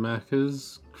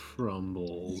Macca's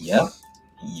crumbles. Yep.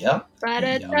 Yep.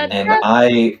 Ba-da-da-da.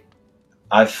 And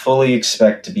I fully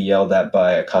expect to be yelled at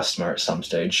by a customer at some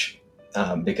stage,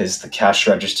 because the cash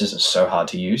registers are so hard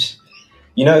to use.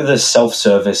 You know the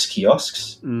self-service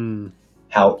kiosks? Mm,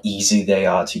 How easy they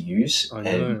are to use I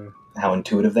and know. how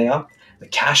intuitive they are. The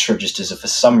cash registers are, for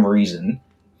some reason,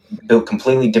 built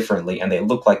completely differently, and they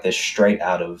look like they're straight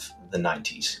out of the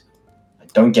 90s. I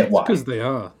don't get why. Because they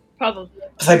are. Probably.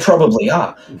 They probably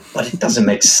are, but it doesn't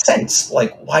make sense.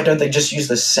 Like, why don't they just use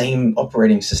the same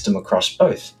operating system across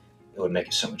both? It would make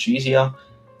it so much easier.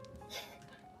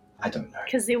 I don't know.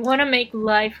 Because they want to make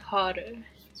life harder.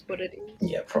 That's what it is.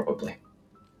 Yeah, probably.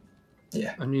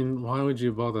 I mean, why would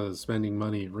you bother spending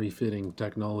money refitting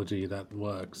technology that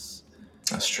works?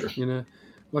 That's true. You know?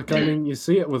 Like, I mean, you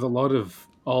see it with a lot of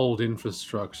old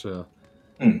infrastructure.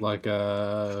 Mm. Like,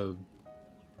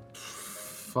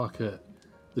 fuck it.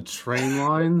 The train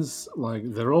lines, like,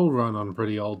 they're all run on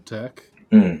pretty old tech.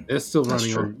 Mm. They're still That's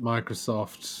running true. on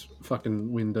Microsoft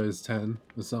fucking Windows 10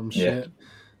 or some Yeah. shit.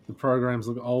 The programs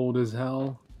look old as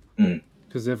hell. Mm.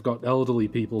 Because they've got elderly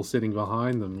people sitting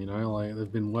behind them, you know? Like,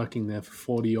 they've been working there for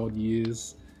 40-odd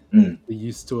years. Mm. They're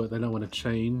used to it. They don't want to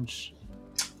change.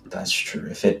 That's true.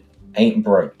 If it ain't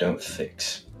broke, don't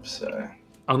fix. So,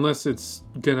 Unless it's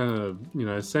gonna, you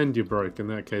know, send you broke. In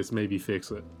that case, maybe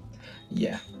fix it.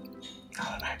 yeah. I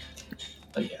don't know.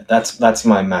 But yeah, that's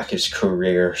my Macca's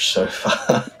career so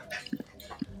far.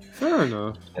 Fair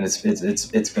enough. And it's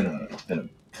been a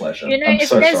pleasure. You know, I'm if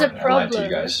so there's sorry a I lied to you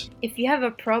problem- guys. If you have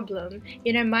a problem,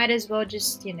 you know, might as well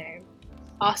just, you know,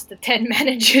 ask the 10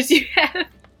 managers you have.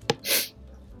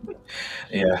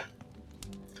 Yeah.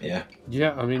 Yeah.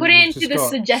 Yeah, I mean, Put it you've into just the got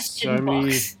suggestion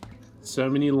box. so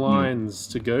many lines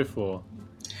to go for.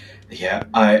 Yeah.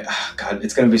 God,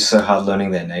 it's gonna be so hard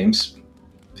learning their names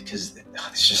because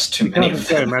there's just too many of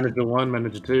So, them. manager 1,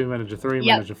 manager 2, manager 3, Yep.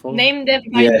 manager 4. Name them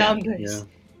by Yeah. numbers.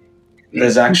 Yeah.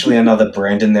 There's actually another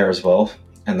brand in there as well,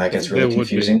 and that gets really There would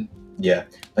be. confusing. Yeah,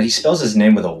 but he spells his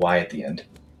name with a Y at the end,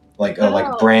 like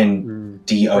Oh. brand Mm.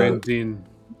 D-O, Brandin.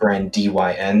 brand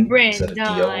D-Y-N instead of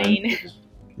D-O-N. Brandine.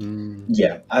 Mm.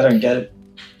 Yeah, I don't get it.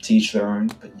 To each their own,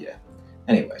 but yeah.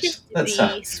 Anyways, Just let's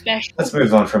the special.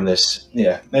 move on from this.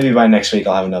 Yeah, maybe by next week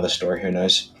I'll have another story. Who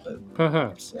knows? But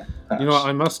Perhaps. You know what,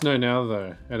 I must know now,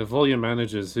 though. Out of all your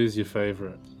managers, who's your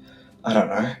favourite? I don't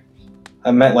know.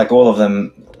 I met like all of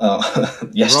them Wrong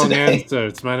yesterday. answer.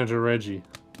 It's manager Reggie.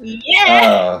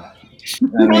 Yeah!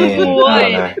 I mean, Number I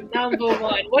one. don't know. Number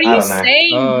one. What I are you don't know.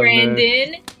 saying, Oh, no.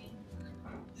 Brandon?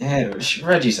 Yeah,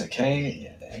 Reggie's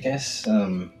okay, I guess.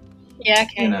 Yeah,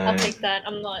 okay. You know. I'll take that.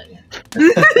 I'm not.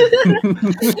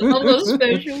 I'm not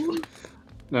special.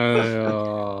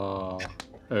 Oh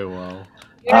well.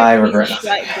 You're I a piece regret of nothing.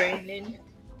 shite, Brandon.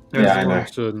 As Yeah, I one know.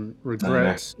 shouldn't.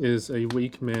 Regret is a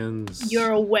weak man's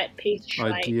You're a wet piece of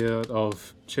shite. idea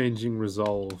of changing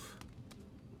resolve.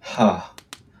 Huh.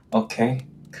 Okay.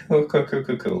 Cool.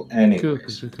 Cool, Anyways, cool,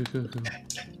 cool, cool, cool.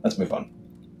 let's move on.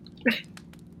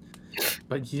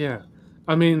 But yeah,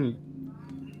 I mean,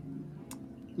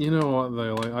 you know what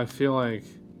though? Like, I feel like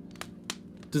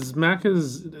is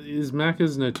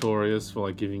Macca's notorious for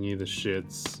like giving you the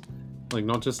shits, like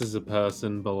not just as a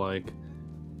person, but like,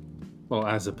 well,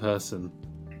 as a person.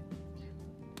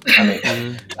 I mean, You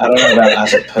know? I don't know about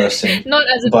as a person. Not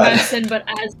as a But person, but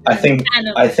as I an think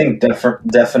animal. I think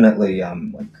definitely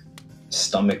like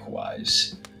stomach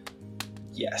wise,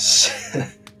 yes.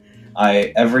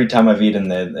 Every time I've eaten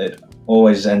there, it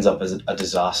always ends up as a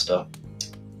disaster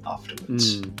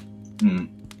afterwards. Mm.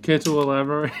 Care to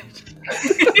elaborate?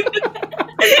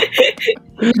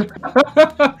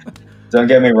 Don't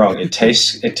get me wrong; it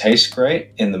tastes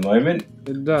great in the moment,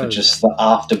 It but does. just the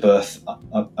afterbirth.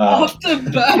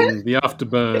 Afterbirth. The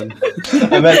afterburn.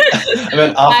 I meant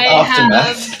I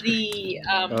aftermath. have the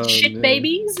Oh, shit no.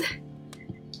 babies.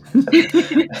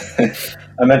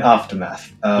 I meant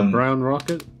aftermath. The brown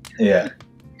rocket. Yeah.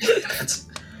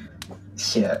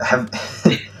 Yeah.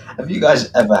 Have you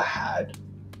guys ever had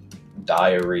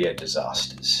diarrhea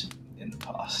disasters in the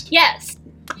past? Yes.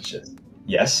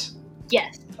 Yes.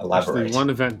 Yes. Elaborate. Actually, one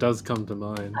event does come to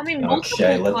mind. I mean,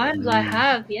 Okay, multiple times I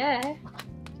have, yeah.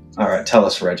 All right. Tell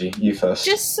us, Reggie. You first.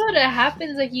 Just sort of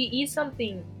happens like you eat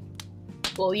something.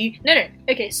 Well, no.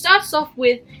 Okay, starts off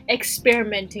with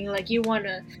experimenting. Like I want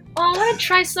to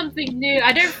try something new.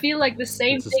 I don't feel like the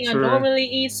same This is thing I true. normally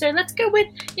eat, so let's go with,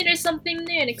 something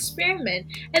new and experiment.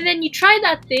 And then you try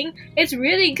that thing, it's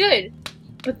really good.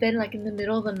 But then, like, in the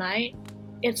middle of the night,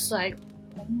 it's like,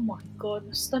 oh my god,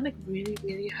 my stomach really,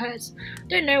 really hurts.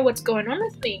 Don't know what's going on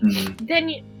with me. Mm, Then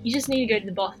you just need to go to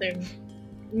the bathroom.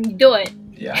 And you do it,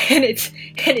 yeah. and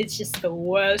it's just the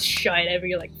worst shite ever.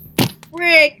 You're like,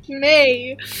 frick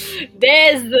me.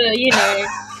 There's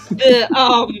the the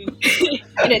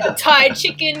Thai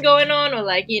chicken going on, or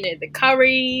like the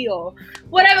curry or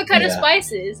whatever kind of Yeah.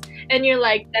 spices, and you're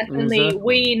like, definitely Exactly.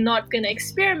 we're not gonna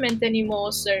experiment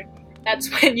anymore. So that's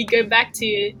when you go back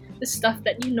to the stuff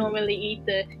that you normally eat,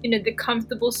 the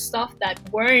comfortable stuff that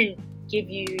won't give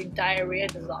you diarrhea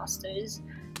disasters.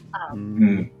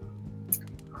 Mm.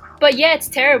 But yeah, it's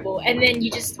terrible. And then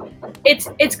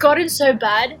it's gotten so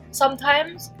bad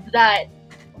sometimes that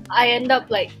I end up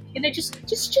like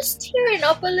just tearing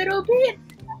up a little bit.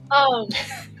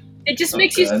 It just Oh,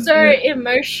 makes you God, so yeah.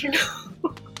 emotional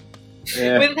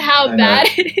Yeah. with how I know. bad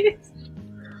it is.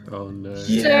 Oh no.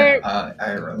 Yeah,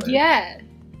 I relate. Yeah,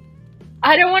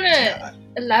 I don't want to Yeah,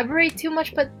 elaborate too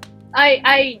much, but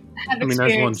I have I mean, as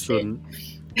one experienced shouldn't.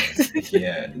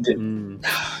 yeah. Mm.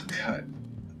 Oh, God.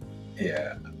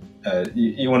 Yeah.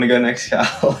 You want to go next,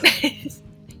 Cal? it.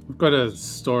 I've got a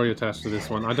story attached to this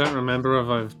one. I don't remember if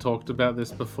I've talked about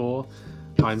this before.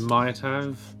 I might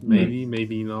have,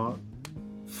 maybe not.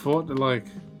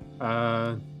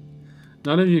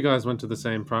 None of you guys went to the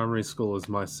same primary school as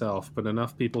myself, but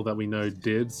enough people that we know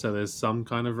did, so there's some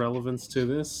kind of relevance to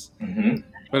this. Mm-hmm.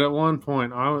 But at one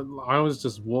point, I was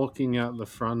just walking out the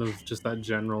front of just that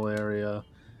general area,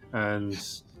 and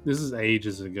this is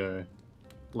ages ago,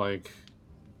 like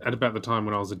at about the time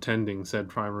when I was attending said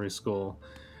primary school,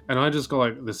 and I just got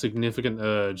like the significant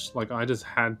urge, like I just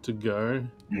had to go.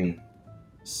 Mm.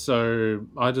 So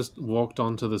I just walked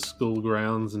onto the school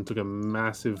grounds and took a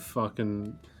massive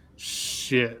fucking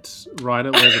shit right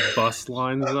at where the bus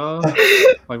lines are,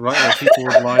 like right where people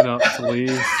would line up to leave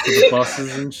for the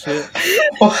buses and shit.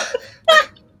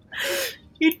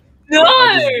 No,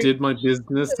 I just did my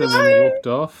business and then walked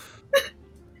off.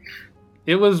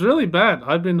 It was really bad.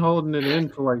 I'd been holding it in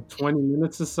for like 20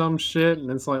 minutes or some shit, and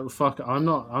it's like, fuck, I'm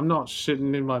not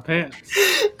shitting in my pants.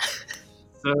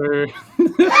 So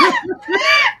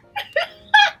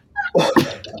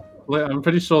like, I'm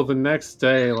pretty sure the next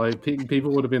day, like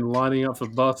people would have been lining up for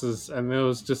buses, and there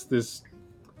was just this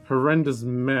horrendous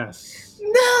mess.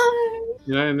 no.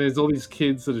 You know, and there's all these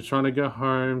kids that are trying to go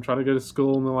home, trying to go to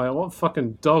school, and they're like, "What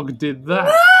fucking dog did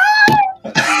that?"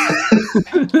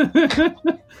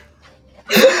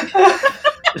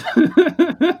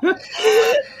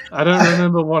 I don't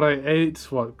remember what I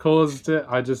ate, what caused it.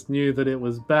 I just knew that it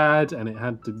was bad and it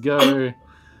had to go.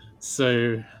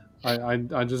 So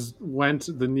I just went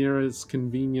to the nearest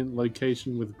convenient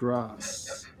location with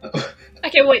grass.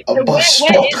 Okay, wait. A So bus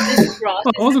where stop. is this grass?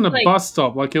 It wasn't a Like, bus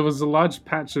stop, like it was a large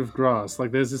patch of grass.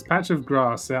 Like there's this patch of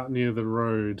grass out near the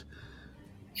road.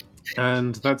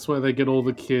 And that's where they get all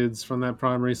the kids from that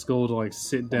primary school to like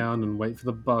sit down and wait for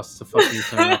the bus to fucking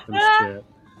turn up and shit.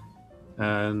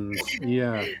 And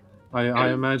yeah, I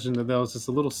imagine that there was just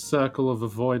a little circle of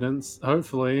avoidance.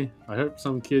 Hopefully, I hope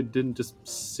some kid didn't just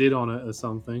sit on it or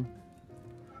something.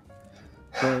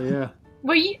 But yeah,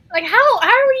 were you like how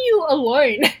are you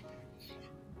alone?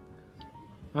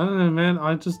 I don't know, man.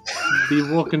 I'd just be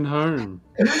walking home.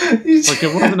 He's- Like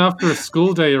it wasn't after a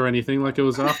school day or anything. Like it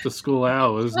was after school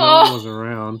hours. No one was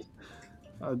around.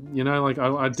 You know, like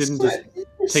I didn't just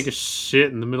take a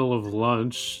shit in the middle of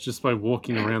lunch just by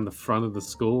walking around the front of the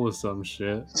school or some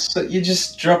shit. So you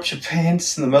just dropped your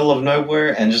pants in the middle of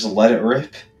nowhere and just let it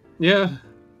rip? Yeah.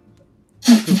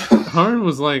 Home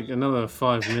was like another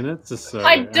 5 minutes or so.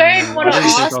 I don't and wanna I didn't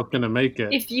think ask I was gonna make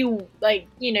it. If you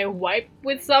wipe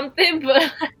with something,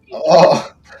 but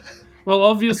Oh, Well,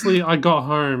 obviously, I got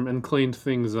home and cleaned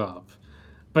things up.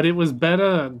 But it was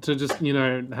better to just,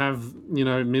 have,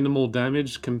 minimal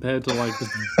damage compared to, like,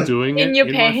 just doing In it your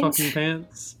in pants. my fucking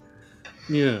pants.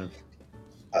 Yeah.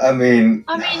 I mean,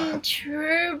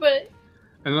 true, but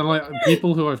And I'm like,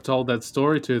 people who I've told that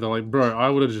story to, they're like, bro, I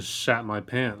would have just shat my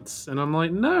pants. And I'm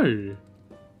like, no.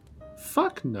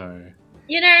 Fuck no.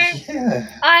 yeah.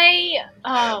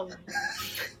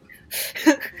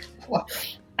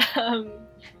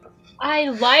 I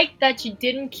like that you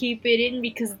didn't keep it in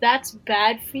because that's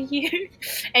bad for you,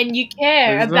 and you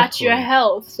care about your Exactly.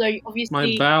 health. So obviously,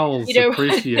 My bowels you don't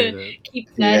appreciate it.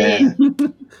 keep that Yeah.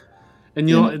 in. And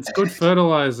it's good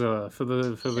fertilizer for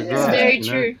the It's grass. very you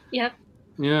know? true. Yep.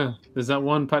 Yeah, there's that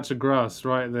one patch of grass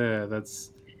right there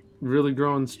that's really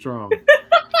growing strong.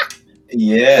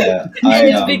 Yeah. And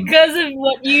it's because of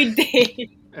what you did.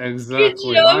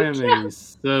 Exactly. joke. I am a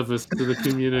service to the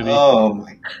community. Oh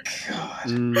my god.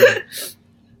 Mm.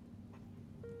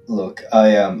 Look,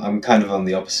 I'm kind of on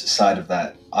the opposite side of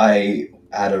that. I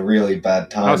had a really bad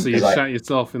time. Oh, so you 'cause shot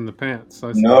yourself in the pants.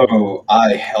 I see. no,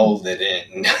 I held it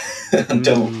in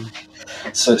until.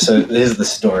 Mm. So here's the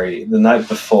story. The night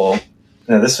before,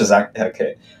 no, this was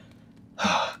okay.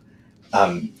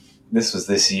 This was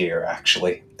this year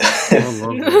actually. Oh,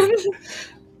 lovely.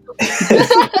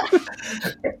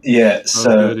 Yeah, Oh,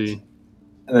 so goody.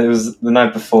 it was the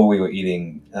night before we were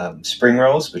eating spring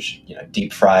rolls, which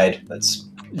deep fried. That's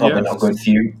probably Yes. not good for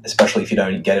you, especially if you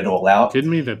don't get it all out. Kidding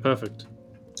me? They're perfect.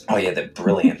 Oh yeah, they're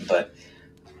brilliant. But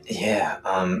yeah,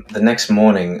 the next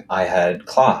morning I had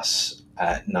class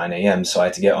at 9 a.m., so I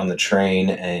had to get on the train,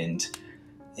 and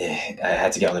I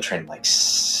had to get on the train like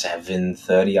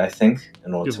 7:30, I think,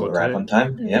 in order Give to or arrive take. on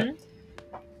time. Mhm. Yeah,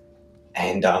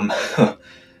 and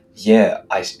yeah,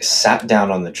 I sat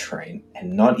down on the train,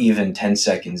 and not even 10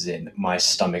 seconds in, my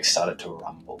stomach started to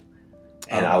rumble,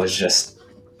 and I was just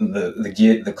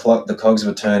the cogs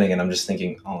were turning, and I'm just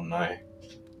thinking, oh no,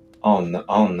 oh no,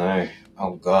 oh no,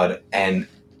 oh god, and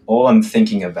all I'm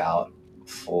thinking about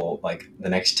for like the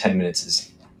next 10 minutes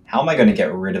is how am I going to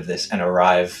get rid of this and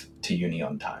arrive to uni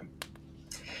on time?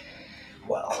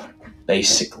 Well,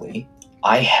 basically,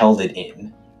 I held it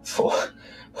in for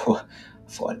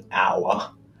for an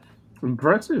hour.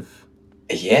 Impressive.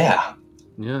 Yeah,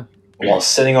 Yeah. while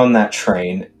sitting on that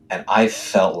train, and I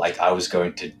felt like I was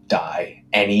going to die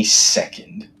any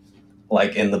second,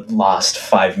 like in the last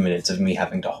 5 minutes of me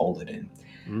having to hold it in.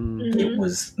 Mm. It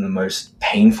was the most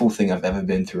painful thing I've ever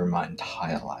been through in my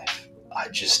entire life.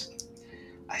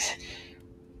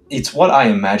 It's what I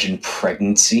imagine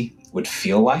pregnancy would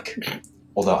feel like,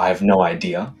 although I have no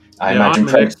idea. I Yeah, imagine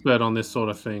I'm an expert on this sort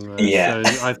of thing, though. Yeah.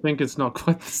 So I think it's not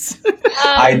quite the same.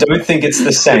 I don't think it's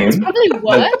the same. It's probably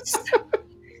worse.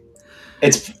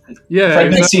 It's Yeah,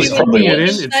 Pregnancy exactly. is probably Keeping it in,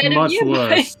 worse. it's Inside of much you,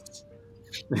 worse.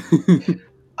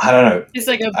 I don't know. It's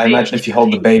like a I imagine if you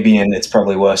hold the baby in, it's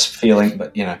probably worse feeling,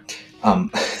 but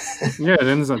um, Yeah, it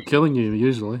ends up killing you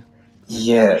usually.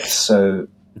 yeah. So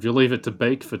If you leave it to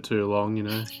bake for too long,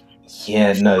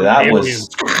 yeah, no, that Aliens.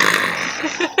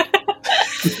 was.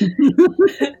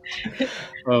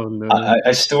 Oh no.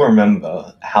 I still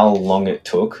remember how long it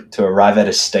took to arrive at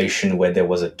a station where there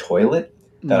was a toilet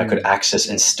that I could access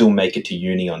and still make it to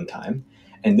uni on time.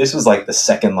 And this was like the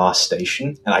second last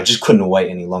station, and I just couldn't wait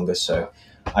any longer. So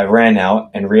I ran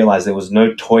out and realized there was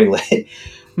no toilet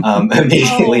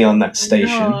immediately on that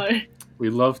station. No. We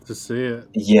love to see it.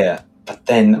 Yeah, but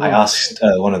then I Oof. asked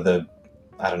one of the,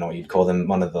 I don't know what you'd call them,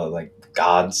 one of the like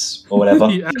guards or whatever.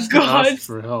 You actually God. asked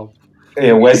for help.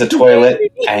 Yeah, where's the toilet?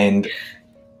 And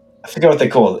I forget what they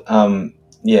called.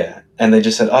 Yeah, and they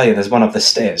just said, oh yeah, there's one up the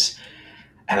stairs.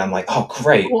 And I'm like, oh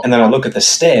great. And then I look at the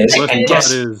stairs, Worst and part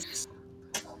guess is,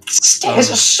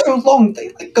 stairs are so long.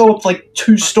 They like, go up like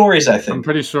 2 stories, I I'm think.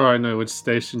 pretty sure I know which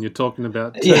station you're talking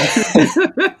about. too.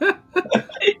 Yeah.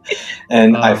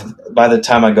 And Oh. by the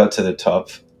time I got to the top,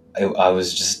 I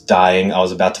was just dying. I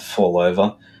was about to fall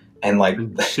over, and like,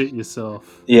 And shit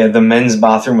yourself. yeah, the men's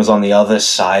bathroom was on the other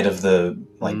side of the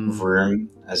Mm. room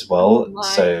as well, My.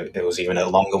 so it was even a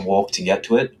longer walk to get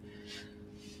to it.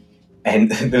 And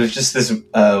there was just this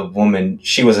woman.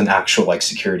 She was an actual like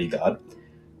security guard,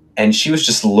 and she was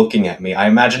just looking at me. I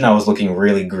imagine I was looking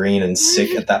really green and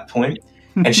sick at that point,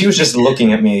 and she was just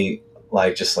looking at me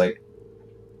just like,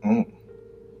 oh,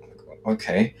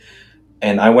 okay.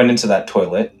 And I went into that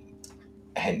toilet,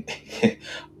 and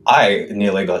I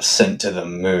nearly got sent to the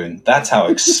moon. That's how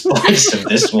explosive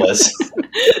this was.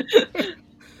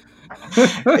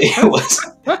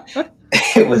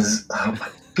 It was, oh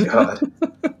my god.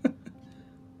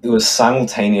 It was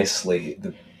simultaneously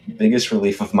the biggest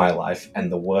relief of my life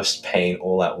and the worst pain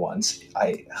all at once.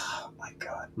 Oh my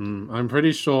god. I'm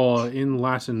pretty sure in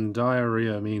Latin,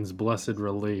 diarrhea means blessed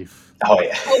relief. Oh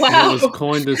yeah. Oh, And wow. it was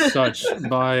coined as such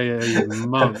by a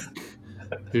monk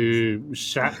who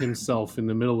shat himself in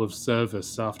the middle of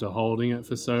service after holding it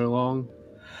for so long.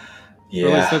 Or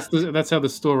at least Yeah. that's how the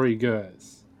story goes.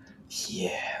 Yeah.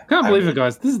 Can't I believe mean- it,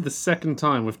 guys. This is the second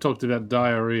time we've talked about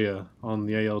diarrhea on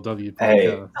the ALW Hey,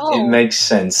 podcast. Oh. it makes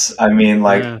sense. I mean,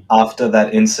 Yeah. after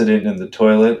that incident in the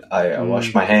toilet, I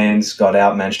washed Mm. my hands, got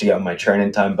out, managed to get on my train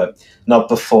in time, but not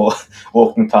before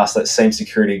walking past that same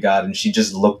security guard, and she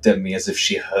just looked at me as if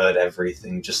she heard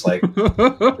everything, just like,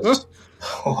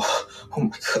 Oh oh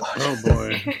my god.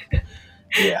 boy.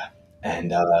 Yeah.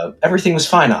 And everything was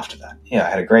fine after that. Yeah, I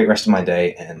had a great rest of my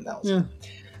day, and that was Yeah.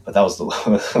 But that was the.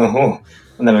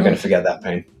 I'm never going to forget that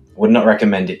pain. Would not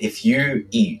recommend it. If you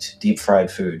eat deep fried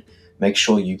food, make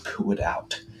sure you poo it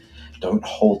out. Don't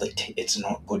hold it. It's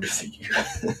not good for you.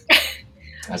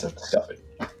 As I've discovered.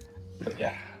 But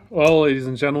yeah. Well, ladies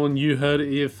and gentlemen, you heard it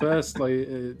here first. Like,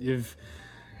 if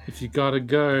you gotta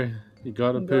go, You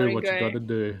gotta poo what you gotta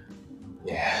do.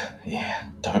 Yeah.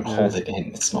 Don't hold it in.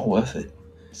 It's not worth it.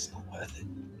 It's not worth it.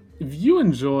 If you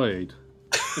enjoyed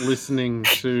listening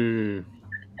to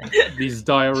these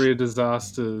diarrhea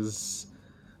disasters,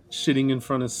 shitting in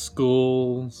front of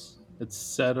schools,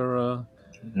 etc.,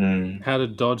 how to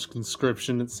dodge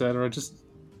conscription, etc., just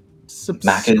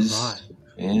subscribe. Macca's.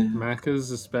 Yeah.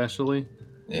 Macca's especially.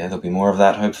 Yeah, there'll be more of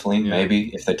that, hopefully. Yeah. Maybe,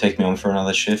 if they take me on for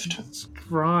another shift.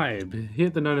 Subscribe.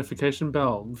 Hit the notification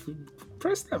bell.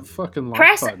 Press that fucking like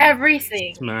Press button.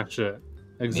 everything. Smash it.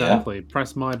 Exactly.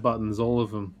 Press my buttons, all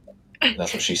of them.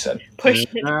 That's what she said. Push it.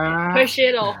 Ah. Push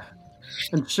it all.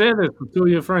 And share this with two of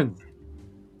your friends.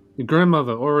 Your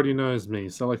grandmother already knows me,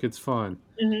 so like it's fine.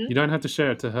 Mhm. You don't have to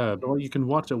share it to her, but you can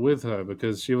watch it with her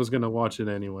because she was going to watch it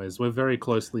anyways. We're very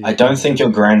closely. I don't think your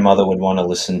grandmother would want to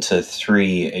listen to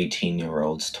 3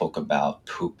 18-year-olds talk about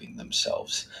pooping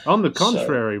themselves. On the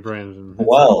contrary, Brandon.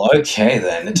 Well, okay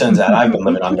then. It turns out I've been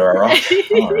living under a rock.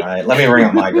 All right, let me ring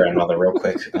up my grandmother real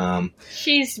quick.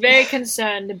 She's very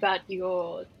concerned about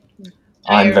your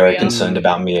I'm very diarrhea. concerned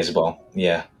about me as well.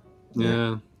 Yeah.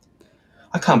 Yeah.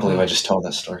 I can't believe I just told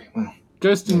that story. Wow.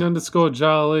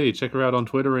 Ghosting_Charlie. Check her out on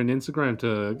Twitter and Instagram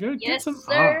to go get Yes, some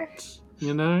sir. art.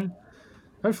 You know?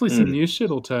 Hopefully some new shit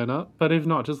will turn up. But if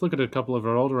not, just look at a couple of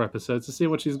her older episodes to see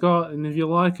what she's got. And if you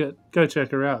like it, go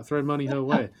check her out. Throw money her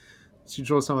way. She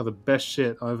draws some of the best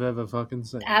shit I've ever fucking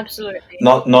seen. Absolutely.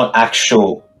 Not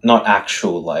actual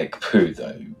like poo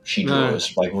though. She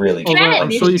draws like really. Although can,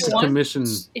 I'm if sure you you could want. commission.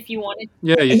 If you wanted.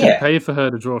 Yeah, you Yeah. could pay for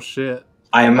her to draw shit.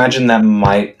 I imagine that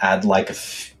might add like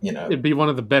It'd be one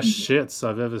of the best shits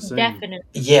I've ever seen. Definitely.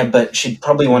 Yeah, but she'd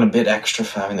probably want a bit extra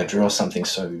for having to draw something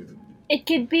so. It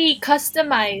could be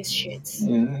customized shits.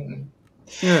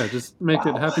 Yeah, just make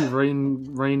it happy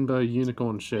rainbow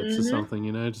unicorn shits or Mhm. something,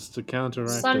 you know, just to counteract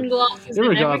it. Sunglasses and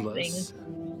Irregardless. everything.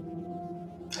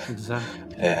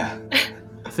 Exactly. Yeah.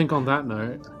 I think on that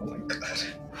note, Oh my god.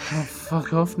 oh,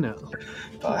 fuck off now.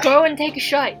 Bye. Go and take a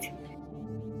shot.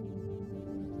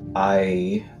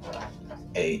 I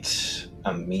ate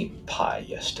a meat pie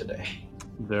yesterday.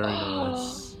 Very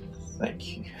nice.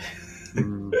 Thank you.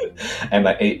 Mm. And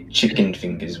I ate chicken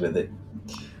fingers with it.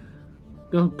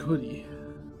 Oh, goody.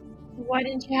 Why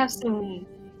didn't you have some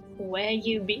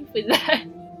Wagyu beef with that?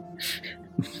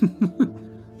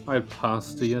 I had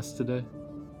pasta yesterday.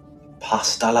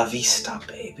 Pasta la vista,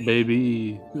 baby.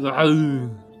 Baby. Yeah.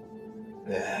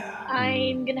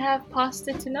 I'm gonna have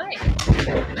pasta tonight.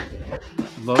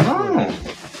 Lovely.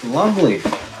 Oh, lovely.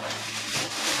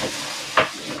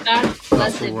 That's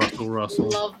Russell, it. Russell, Russell.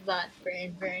 Love that,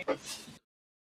 very, very.